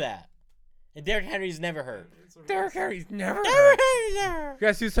 wouldn't know that. And Derrick Henry's never hurt. It's a Derrick risk. Henry's never Derrick hurt. Henry's never hurt.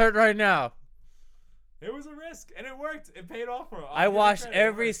 Guess who's hurt right now? It was a risk, and it worked. It paid off for him. I watched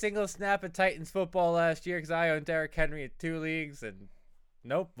every single snap of Titans football last year because I owned Derrick Henry in 2 leagues, and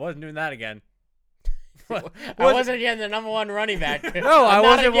nope, wasn't doing that again. I wasn't getting the number one running back. No, I Not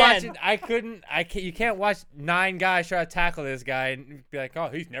wasn't again. watching. I couldn't. You can't watch 9 guys try to tackle this guy and be like, oh,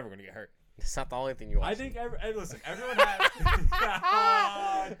 he's never gonna get hurt. It's not the only thing you watch. I think listen, everyone had.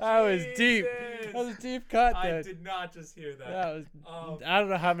 That was deep. Jesus. That was a deep cut. I Dude. did not just hear that. That was. Um, I don't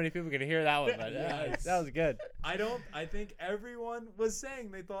know how many people can hear that one, but Yes. that was good. I think everyone was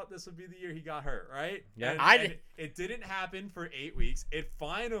saying they thought this would be the year he got hurt, right? Yeah. And it didn't happen for 8 weeks. It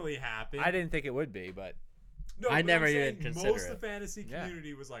finally happened. I didn't think it would be, but No, I but never I'm even saying considered most it. of the fantasy Yeah.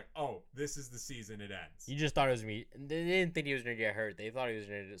 community was like, "Oh, this is the season. It ends." You just thought it was me. They didn't think he was going to get hurt. They thought he was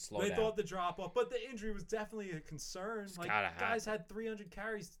going to slow They down. thought the drop off, but the injury was definitely a concern. Like gotta guys had 300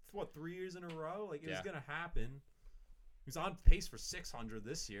 carries, 3 years in a row. Like it was Yeah. gonna happen. He was on pace for 600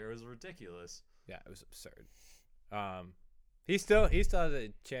 this year. It was ridiculous. yeah, it was absurd. He still has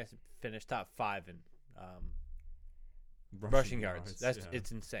a chance to finish top 5 in rushing yards. That's yeah.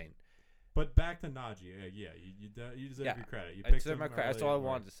 it's insane. But back to Najee, you deserve Yeah, your credit. You I picked deserve him my credit. That's early, all I it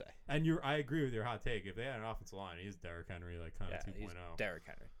wanted worked. to say. And I agree with your hot take. If they had an offensive line, he's Derrick Henry, like kind Yeah, of 2.0. he's Derrick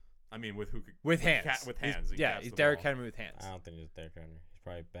Henry I mean, with who could with hands. with He's- hands. he Yeah, catch he's the Derrick ball. Henry with hands. I don't think it's Derrick Henry. He's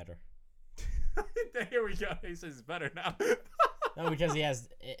probably better. Here we go. He says he's better now. No, because he has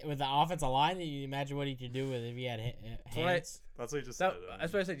with the offensive line. You imagine what he could do with if he had what I- hands. That's what he just That, said.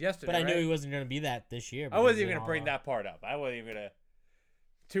 that's what I said yesterday. But I knew right? he wasn't going to be that this year. I wasn't because even of gonna bring all- that part up. I wasn't even gonna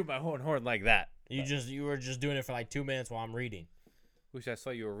toot my own horn like that. You were just doing it for like 2 minutes while I'm reading. Wish I saw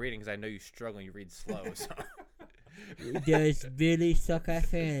you were reading because I know you struggle and you read slow. So. Does Billy suck at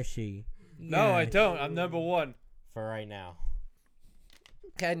fantasy? No, I don't. I'm number 1. For right now.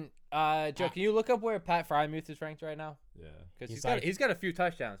 Joe, can you look up where Pat Frymuth is ranked right now? yeah. Because He's he's got a few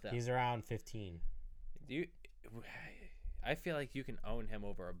touchdowns now. He's around 15. I feel like you can own him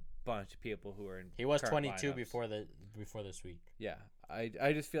over a bunch of people who are in. He was current 22 lineups. before this week. Yeah,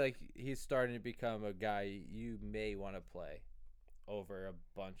 I just feel like he's starting to become a guy you may want to play over a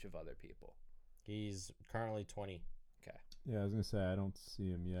bunch of other people. He's currently 20. Yeah, I was gonna say I don't see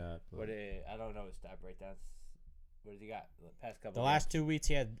him yet. But I don't know his stat breakdowns. What has he got? The past couple. The last 2 weeks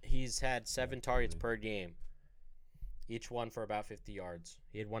he's had 7 targets per game. Each one for about 50 yards.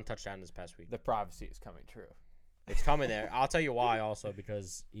 He had 1 touchdown this past week. The prophecy is coming true. It's coming there. I'll tell you why also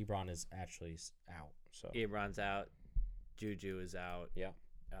because Ebron is actually out. So Ebron's out. Juju is out.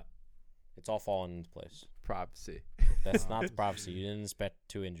 it's all falling into place. Prophecy. That's not the prophecy. You didn't expect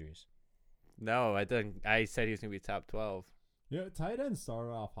 2 injuries. No, I didn't. I said he was gonna be top 12. Yeah, tight end started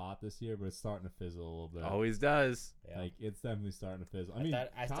off hot this year, but it's starting to fizzle a little bit. Always does. Yeah. Like it's definitely starting to fizzle. I mean,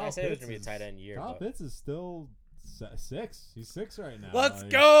 I Kyle said it was Pitts gonna be a is- tight end year. Kyle But Pitts is still 6. He's 6 right now. Let's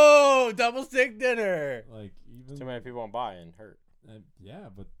Like- go! Double stick dinner. Like even too many people on buy and hurt. yeah,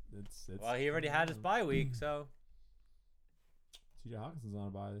 but it's. Well, he already had his bye week, so T.J. Hawkinson's on a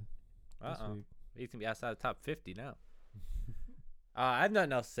bye this week. he's gonna be outside the top 50 now. I have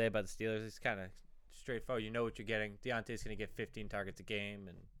nothing else to say about the Steelers. It's kind of straightforward. You know what you're getting. Deontay's gonna get 15 targets a game,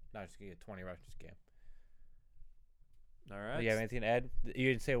 and not just gonna get 20 rushes a game. All Do right. you have anything to add? You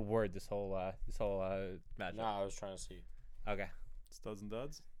didn't say a word this whole matchup. No, I was trying to see. Okay. Studs and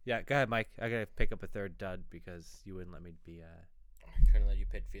duds. Yeah, go ahead, Mike. I gotta pick up a third dud because you wouldn't let me be. I couldn't let you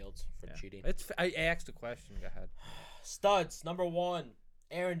pick Fields for Yeah. cheating. I asked a question. Go ahead. Studs number 1.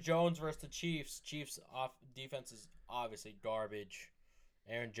 Aaron Jones versus the Chiefs. Chiefs off defense is obviously garbage.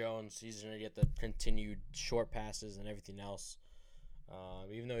 Aaron Jones, he's gonna get the continued short passes and everything else.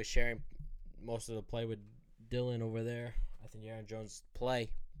 Even though he's sharing most of the play with Dylan over there, I think Aaron Jones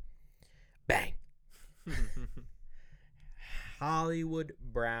play. Bang. Hollywood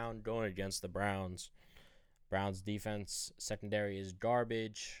Brown going against the Browns. Browns defense secondary is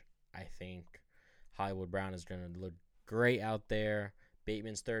garbage. I think Hollywood Brown is going to look great out there.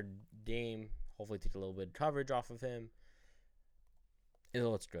 Bateman's third game, hopefully take a little bit of coverage off of him. It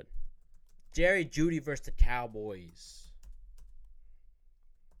looks good. Jerry Jeudy versus the Cowboys.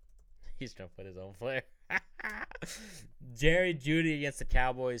 He's going to put his own player. Jerry Jeudy against the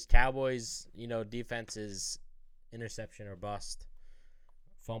Cowboys. Cowboys, defense is interception or bust,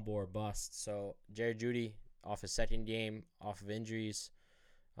 fumble or bust. So Jerry Jeudy off his second game, off of injuries,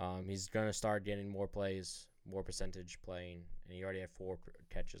 he's going to start getting more plays, more percentage playing, and he already had 4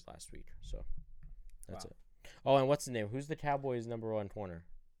 catches last week. So that's it. Oh, and what's the name? Who's the Cowboys' number 1 corner?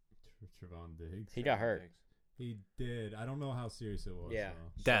 Trevon Diggs. He got hurt. He did. I don't know how serious it was. Yeah.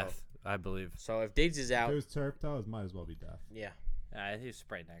 though. Death, I believe. So if Diggs is If out, it was turf toe, it might as well be death. yeah. His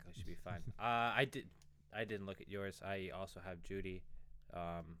sprained ankle should be fine. I didn't look at yours. I also have Judy.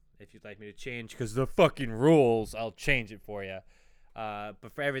 If you'd like me to change, because the fucking rules, I'll change it for you.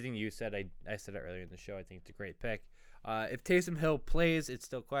 But for everything you said, I said it earlier in the show. I think it's a great pick. If Taysom Hill plays, it's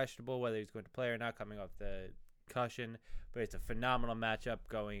still questionable whether he's going to play or not coming off the concussion. But it's a phenomenal matchup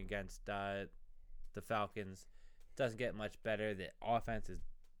going against the Falcons. Doesn't get much better. The offense is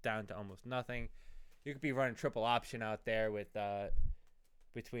down to almost nothing. You could be running triple option out there with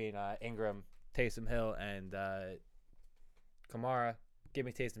between Ingram, Taysom Hill, and Kamara. Give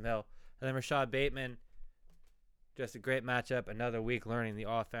me Taysom Hill. And then Rashad Bateman. Just a great matchup. Another week learning the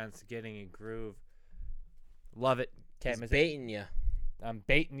offense, getting a groove. Love it. Can't He's miss it. baiting you. I'm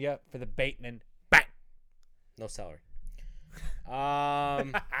baiting you for the Bateman. Bang! No celery.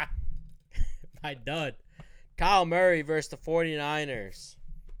 My dud. Kyle Murray versus the 49ers.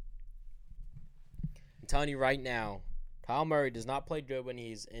 I'm telling you right now, Kyle Murray does not play good when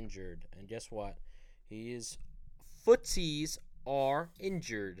he's injured. And guess what? His footsies are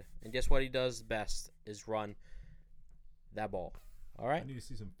injured. And guess what he does best is run that ball. All I right? need to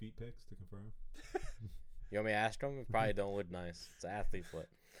see some feet pics to confirm. You want me to ask him? It probably don't look nice. It's an athlete foot.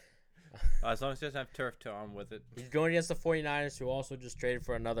 As long as he doesn't have turf toe, I'm with it. He's going against the 49ers, who also just traded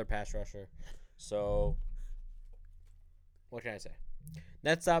for another pass rusher. So, what can I say?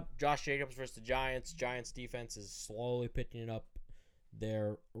 Next up, Josh Jacobs versus the Giants. Giants defense is slowly picking up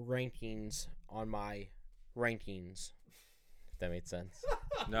their rankings on my rankings. If that made sense.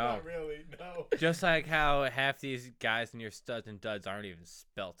 No. really, no. Just like how half these guys in your studs and duds aren't even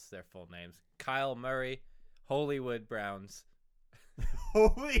spelt their full names. Kyle Murray, Hollywood Browns.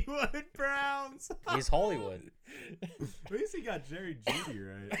 Hollywood Browns. He's Hollywood. At least he got Jerry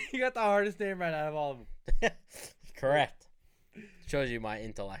Jeudy right. You got the hardest name right out of all of them. Correct. Shows you my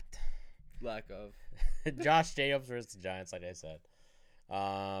intellect. Lack of. Josh Jacobs versus the Giants, like I said.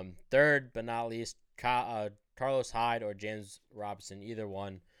 Third, but not least, Carlos Hyde or James Robinson, either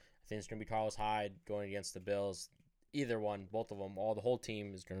one. I think it's going to be Carlos Hyde going against the Bills. Either one, both of them, the whole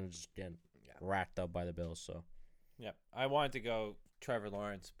team is going to just get racked up by the Bills. So, Yep. I wanted to go Trevor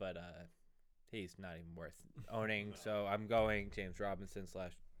Lawrence, but he's not even worth owning. So I'm going James Robinson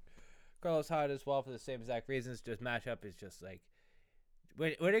 / Carlos Hyde as well for the same exact reasons. Just matchup is just like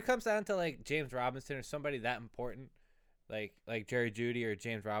when it comes down to like James Robinson or somebody that important, like Jerry Jeudy or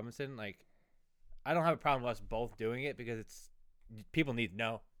James Robinson, like I don't have a problem with us both doing it because it's people need to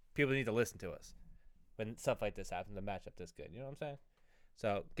know. People need to listen to us. when stuff like this happens, the matchup this good. You know what I'm saying?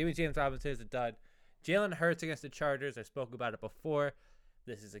 So give me James Robinson as a dud. Jalen Hurts against the Chargers. I spoke about it before.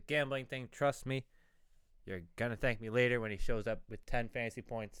 This is a gambling thing. Trust me. You're going to thank me later when he shows up with 10 fantasy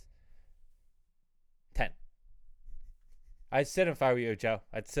points. 10. I'd sit him if I were you, Joe.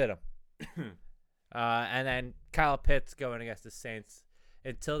 I'd sit him. And then Kyle Pitts going against the Saints.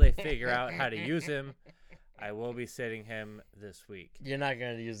 Until they figure out how to use him, I will be sitting him this week. You're not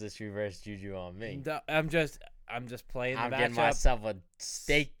going to use this reverse juju on me. I'm just playing the I'm matchup. getting myself a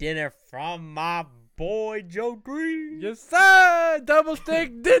steak dinner from my boy Joe Green. Yes, sir. Double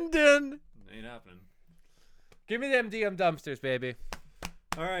steak din din. Ain't happening. Give me them DM dumpsters, baby.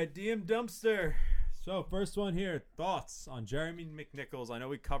 All right, DM Dumpster. So, first one here. Thoughts on Jeremy McNichols? I know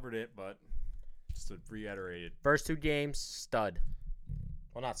we covered it, but just to reiterate it. First 2 games, stud.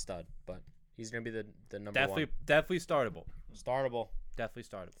 Well, not stud, but he's going to be the number Definitely startable. one. Startable. Definitely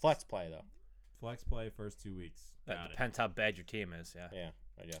startable. Flex play, though. Flex play first 2 weeks. That Got it. depends how bad your team is. Yeah. Yeah,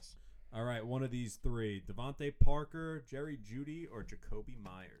 I guess. All right, one of these 3: Devontae Parker, Jerry Jeudy, or Jacoby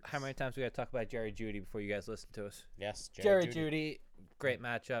Myers. How many times we got to talk about Jerry Jeudy before you guys listen to us? Yes, Jerry Jeudy, great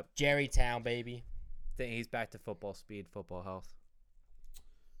matchup. Jerry Town, baby. Think he's back to football speed, football health.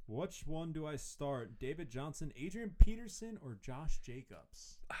 Which one do I start? David Johnson, Adrian Peterson, or Josh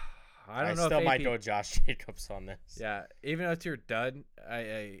Jacobs? I don't know still if might AP go Josh Jacobs on this. Yeah, even though it's your dud,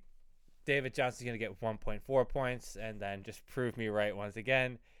 David Johnson's gonna get 1.4 points, and then just prove me right once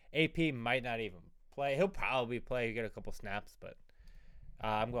again. AP might not even play. He'll probably play, get a couple snaps, but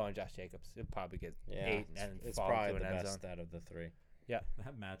I'm going Josh Jacobs. He'll probably get 8 and it's fall probably into the an end best zone. out of the 3.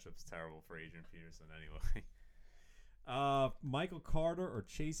 That matchup's terrible for Adrian Peterson anyway. Michael Carter or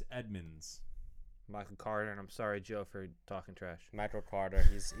Chase Edmonds? Michael Carter, and I'm sorry, Joe, for talking trash. Michael Carter,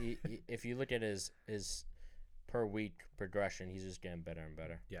 he if you look at his per week progression, he's just getting better and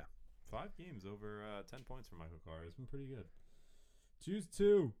better. 5 games over 10 points for Michael Carter. It's been pretty good. Choose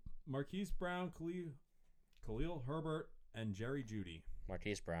 2: Marquise Brown, Khalil Herbert, and Jerry Jeudy.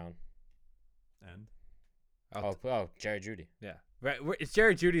 Marquise Brown. And Jerry Jeudy. Yeah, right. It's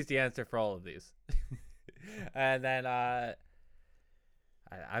Jerry Judy's the answer for all of these. And then I'm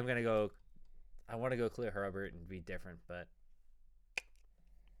gonna go. I want to go Khalil Herbert and be different, but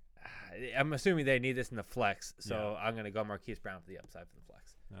I'm assuming they need this in the flex, so I'm gonna go Marquise Brown for the upside for the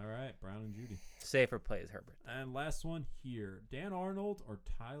flex. all right, Brown and Jeudy. Safer play is Herbert. And last one here: Dan Arnold or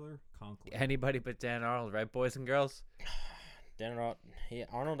Tyler Conklin? Anybody but Dan Arnold, right, boys and girls?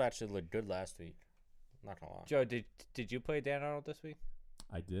 Arnold actually looked good last week. Not gonna lie. Joe, did you play Dan Arnold this week?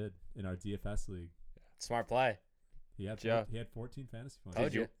 I did in our DFS league. Smart play. He had Joe. he had 14 fantasy points.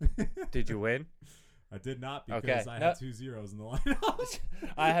 Told you. Did you win? I did not because Okay. I had 2 zeros in the lineup.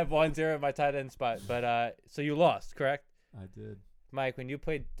 I have 1-0 in my tight end spot, but so you lost, correct? I did. Mike, when you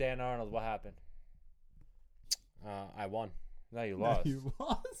played Dan Arnold, what happened? I won. No, you lost. You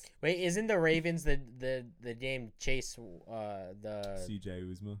lost. Wait, isn't the Ravens the game Chase the CJ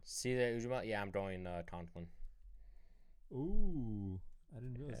Uzma. Uzma? Yeah, I'm going Conklin. Ooh, I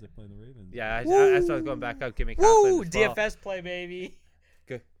didn't realize they played the Ravens. Yeah, I started going back up. Give me Conklin. Woo! as well. DFS play, baby.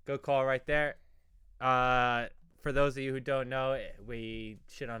 Good call right there. For those of you who don't know, we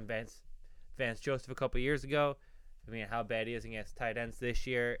shit on Vance Joseph a couple years ago. I mean, how bad he is against tight ends this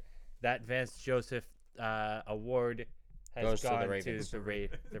year. That Vance Joseph award has Goes to the gone Ravens.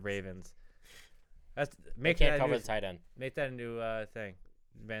 the Ravens. That's They make can't that cover new, the tight end. make that a new thing.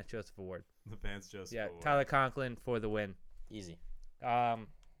 Vance Joseph award. The Vance Joseph Yeah, Award. Tyler Conklin for the win. Easy.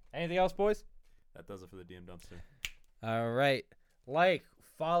 Anything else, boys? That does it for the DM Dumpster. All right. Like,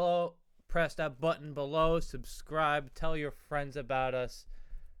 follow, press that button below, subscribe, tell your friends about us.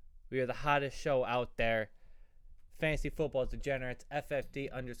 We are the hottest show out there. Fantasy Football Degenerates,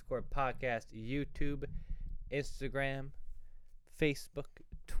 FFD_podcast, YouTube, Instagram, Facebook,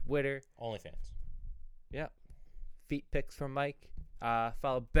 Twitter. OnlyFans. Yep. Feet picks from Mike.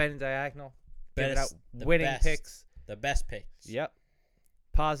 Follow Ben Diagonal. Giving out The winning best. picks. The best picks. Yep.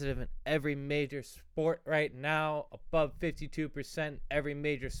 Positive in every major sport right now. Above 52%. Every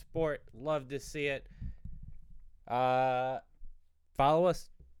major sport. Love to see it. Follow us.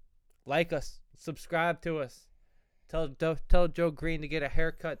 Like us. Subscribe to us. Tell Joe Green to get a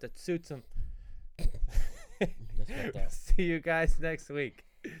haircut that suits him. That's fucked up. See you guys next week.